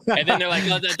not. And then they're like,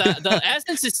 oh, the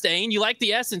Essence is staying. You like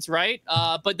the Essence, right?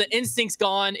 But the Instinct's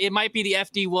gone. It might be the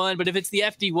FD1. But if it's the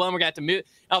FD1, we're going to have to move.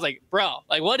 I was like, bro,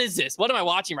 like, what is this? What am I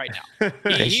watching right now?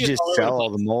 They should just sell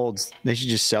all the molds. They should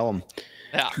just sell them.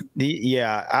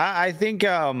 Yeah. I think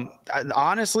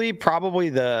honestly,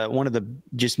 probably one of the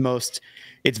just most,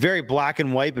 it's very black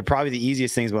and white, but probably the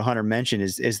easiest things what Hunter mentioned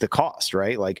is the cost,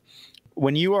 right? Like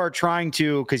when you are trying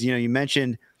to, because you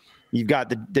mentioned you've got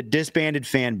the disbanded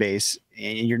fan base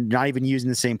and you're not even using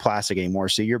the same plastic anymore.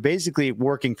 So you're basically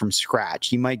working from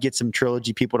scratch. You might get some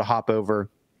Trilogy people to hop over,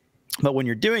 but when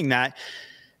you're doing that,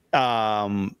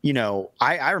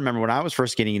 I remember when I was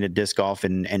first getting into disc golf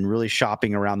and really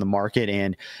shopping around the market.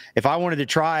 And if I wanted to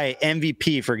try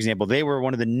MVP, for example, they were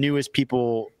one of the newest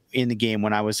people in the game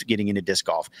when I was getting into disc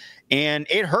golf, and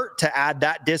it hurt to add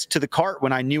that disc to the cart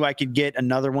when I knew I could get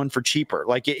another one for cheaper.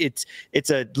 Like it's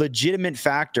a legitimate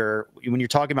factor when you're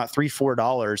talking about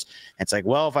 $3-4. It's like,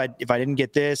 well, if I didn't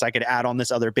get this, I could add on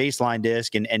this other baseline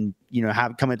disc and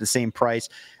have it come at the same price.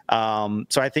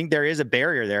 So I think there is a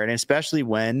barrier there, and especially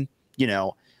when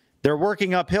they're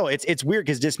working uphill. It's weird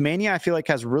because Discmania, I feel like,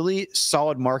 has really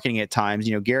solid marketing at times.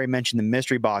 Gary mentioned the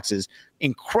mystery boxes,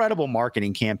 incredible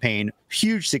marketing campaign,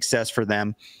 huge success for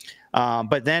them.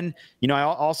 But then, I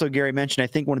also, Gary mentioned, I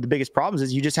think one of the biggest problems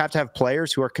is you just have to have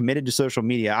players who are committed to social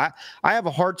media. I have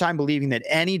a hard time believing that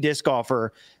any disc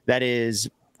golfer that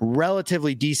is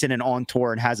relatively decent and on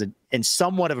tour and has and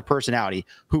somewhat of a personality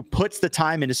who puts the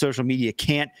time into social media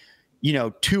can't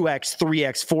 2x,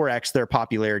 3x, 4x their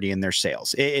popularity and their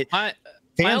sales. My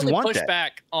only pushback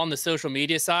on the social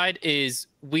media side is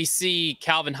we see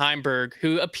Calvin Heimberg,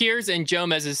 who appears in Joe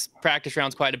Mez's practice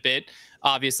rounds quite a bit,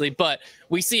 obviously, but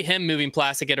we see him moving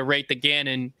plastic at a rate that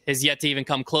Gannon has yet to even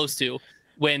come close to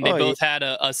when they both had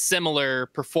a similar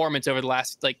performance over the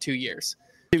last 2 years.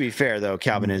 To be fair, though,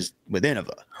 Calvin is with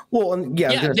Innova. Well, but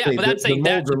I'm saying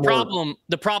that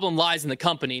the problem lies in the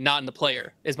company, not in the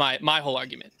player, is my whole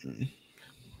argument.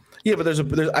 Yeah, but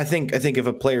I think if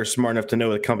a player's smart enough to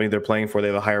know the company they're playing for, they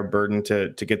have a higher burden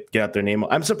to get out their name.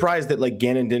 I'm surprised that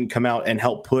Gannon didn't come out and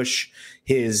help push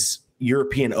his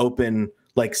European Open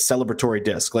like celebratory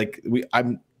disc. Like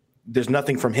there's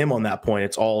nothing from him on that point.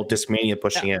 It's all Discmania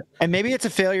pushing it. And maybe it's a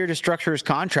failure to structure his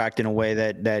contract in a way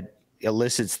that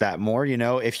elicits that more.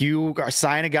 If you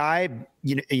sign a guy,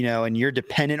 and you're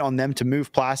dependent on them to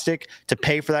move plastic to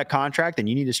pay for that contract, then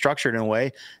you need to structure it in a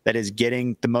way that is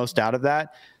getting the most out of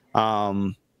that.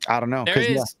 I don't know. There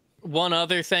is one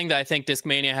other thing that I think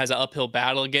Discmania has an uphill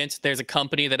battle against. There's a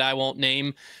company that I won't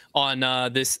name on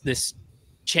this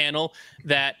channel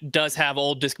that does have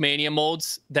old Discmania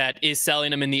molds that is selling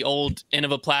them in the old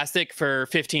Innova plastic for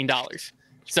 $15.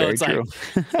 So Very it's true.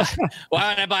 like, why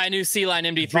would I buy a new C-Line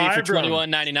MD3 for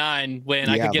 $21.99 when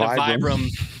I could get a Vibram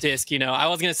disc? I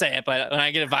was gonna say it, but when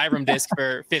I get a Vibram disc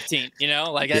for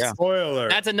 $15,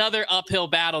 that's another uphill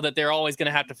battle that they're always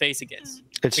gonna have to face against.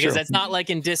 It's because true. that's not like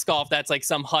in disc golf. That's like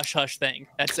some hush hush thing.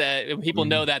 That's people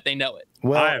know that, they know it.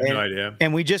 Well, I have no idea.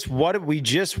 And we just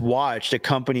watched a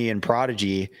company in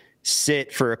Prodigy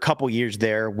sit for a couple years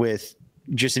there with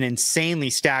just an insanely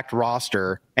stacked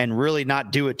roster and really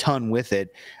not do a ton with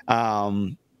it.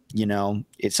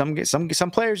 It's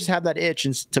some players just have that itch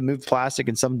and to move plastic,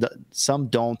 and some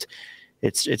don't.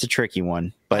 It's a tricky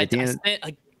one. But I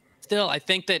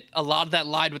think that a lot of that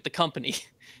lied with the company.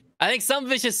 I think some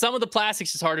of it's just some of the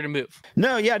plastic's just harder to move.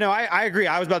 I agree.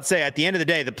 I was about to say, at the end of the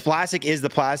day, the plastic is the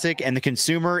plastic, and the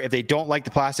consumer, if they don't like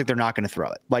the plastic, they're not going to throw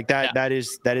it. Like that. Yeah.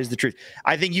 That is the truth.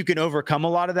 I think you can overcome a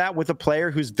lot of that with a player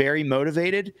who's very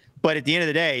motivated, but at the end of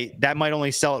the day, that might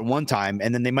only sell it one time,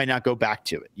 and then they might not go back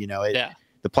to it.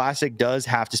 The plastic does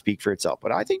have to speak for itself,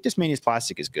 but I think Discmania's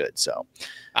plastic is good. So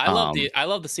I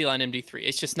love the C-Line MD3.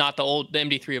 It's just not the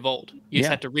MD3 of old. You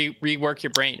just have to rework your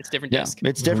brain. It's different disc.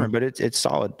 It's different, but it's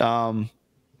solid. All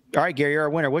right, Gary, you're our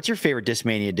winner. What's your favorite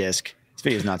Discmania disc? This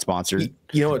video is not sponsored.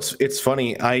 It's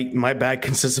funny. My bag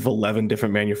consists of 11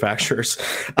 different manufacturers.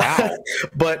 Wow.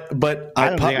 but I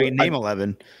don't think I can name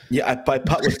 11. Yeah, I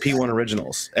putt with P1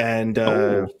 Originals, and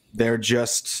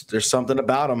there's something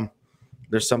about them.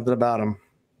 There's something about them.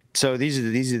 So these are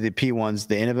the P1s,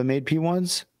 the Innova made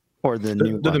P1s, or the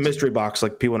new ones? The mystery box,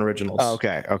 like P1 Originals. Oh,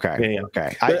 okay. Yeah.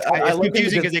 Okay. It's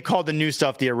confusing because they called the new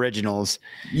stuff the originals.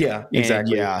 Yeah,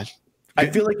 exactly. And I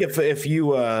feel like if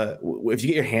you get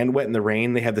your hand wet in the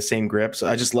rain, they have the same grips.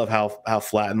 I just love how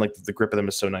flat and like the grip of them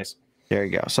is so nice. There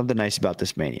you go. Something nice about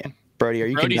this Mania. Brodie, are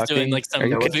you Brody's conducting? Doing like some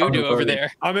voodoo over there.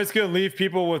 I'm just going to leave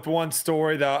people with one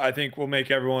story that I think will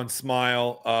make everyone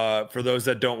smile. For those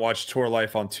that don't watch Tour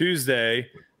Life on Tuesday,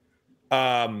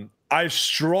 I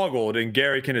struggled, and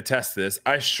Gary can attest to this.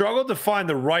 I struggled to find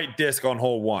the right disc on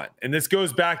hole one. And this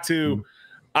goes back to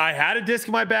I had a disc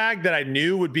in my bag that I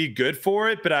knew would be good for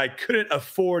it, but I couldn't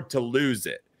afford to lose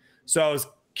it. So I was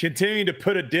continuing to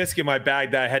put a disc in my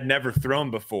bag that I had never thrown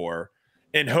before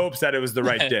in hopes that it was the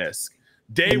right disc.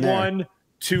 Day one,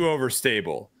 too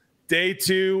overstable. Day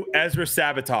two, Ezra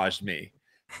sabotaged me.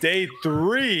 Day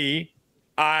three,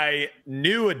 I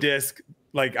knew a disc.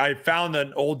 Like I found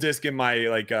an old disc in my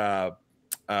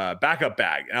backup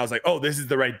bag, and I was like, "Oh, this is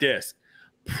the right disc."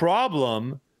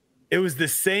 Problem, it was the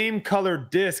same colored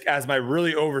disc as my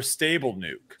really overstable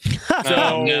nuke.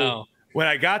 So when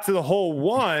I got to the hole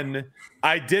one,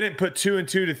 I didn't put two and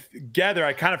two together.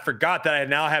 I kind of forgot that I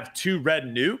now have two red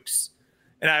nukes,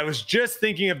 and I was just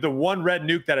thinking of the one red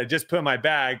nuke that I just put in my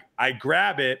bag. I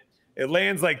grab it. It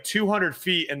lands like 200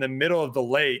 feet in the middle of the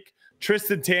lake.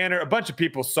 Tristan Tanner, a bunch of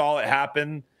people saw it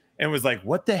happen and was like,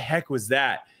 what the heck was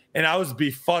that? And I was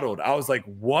befuddled. I was like,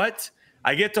 what?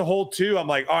 I get to hole two. I'm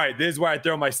like, all right, this is where I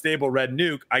throw my stable red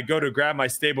nuke. I go to grab my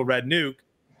stable red nuke.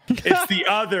 It's the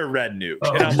other red nuke.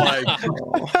 And I'm like,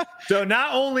 so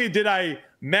not only did I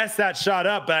mess that shot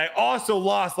up, but I also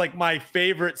lost like my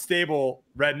favorite stable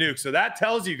red nuke. So that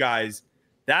tells you guys,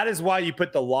 that is why you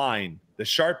put the line, the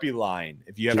Sharpie line.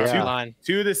 If you have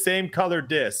two of the same color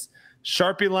discs,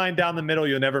 Sharpie line down the middle,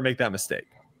 you'll never make that mistake.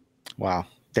 Wow.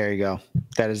 There you go.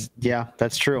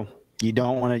 That's true. You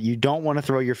don't want to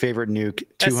throw your favorite nuke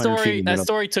 200 feet. That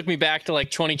story took me back to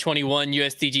like 2021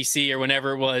 USDGC or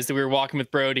whenever it was that we were walking with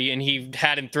Brodie, and he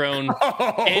hadn't thrown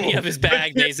any of his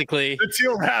bag basically. The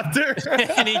teal raptor.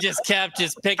 And he just kept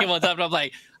picking ones up, and I'm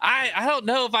like, I don't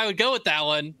know if I would go with that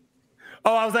one.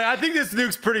 Oh, I was like, I think this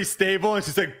nuke's pretty stable. It's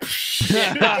just like,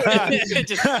 that's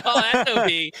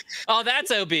OB. Oh, that's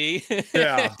OB.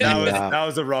 That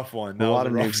was a rough one. A lot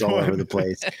of nukes all over the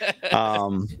place.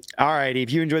 All right.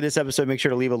 If you enjoyed this episode, make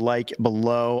sure to leave a like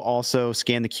below. Also,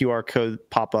 scan the QR code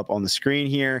pop up on the screen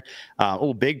here.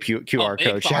 Big QR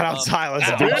code. Shout out Silas.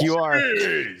 A big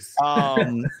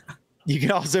QR. You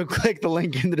can also click the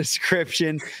link in the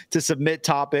description to submit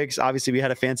topics. Obviously, we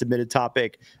had a fan-submitted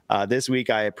topic this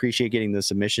week. I appreciate getting the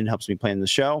submission. Helps me plan the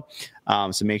show.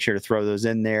 So make sure to throw those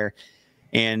in there.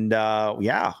 And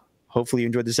yeah, hopefully you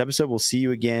enjoyed this episode. We'll see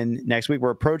you again next week.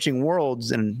 We're approaching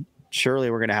Worlds, and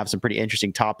surely we're going to have some pretty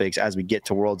interesting topics as we get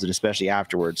to Worlds and especially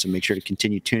afterwards. So make sure to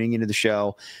continue tuning into the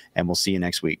show, and we'll see you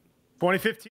next week.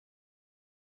 2015.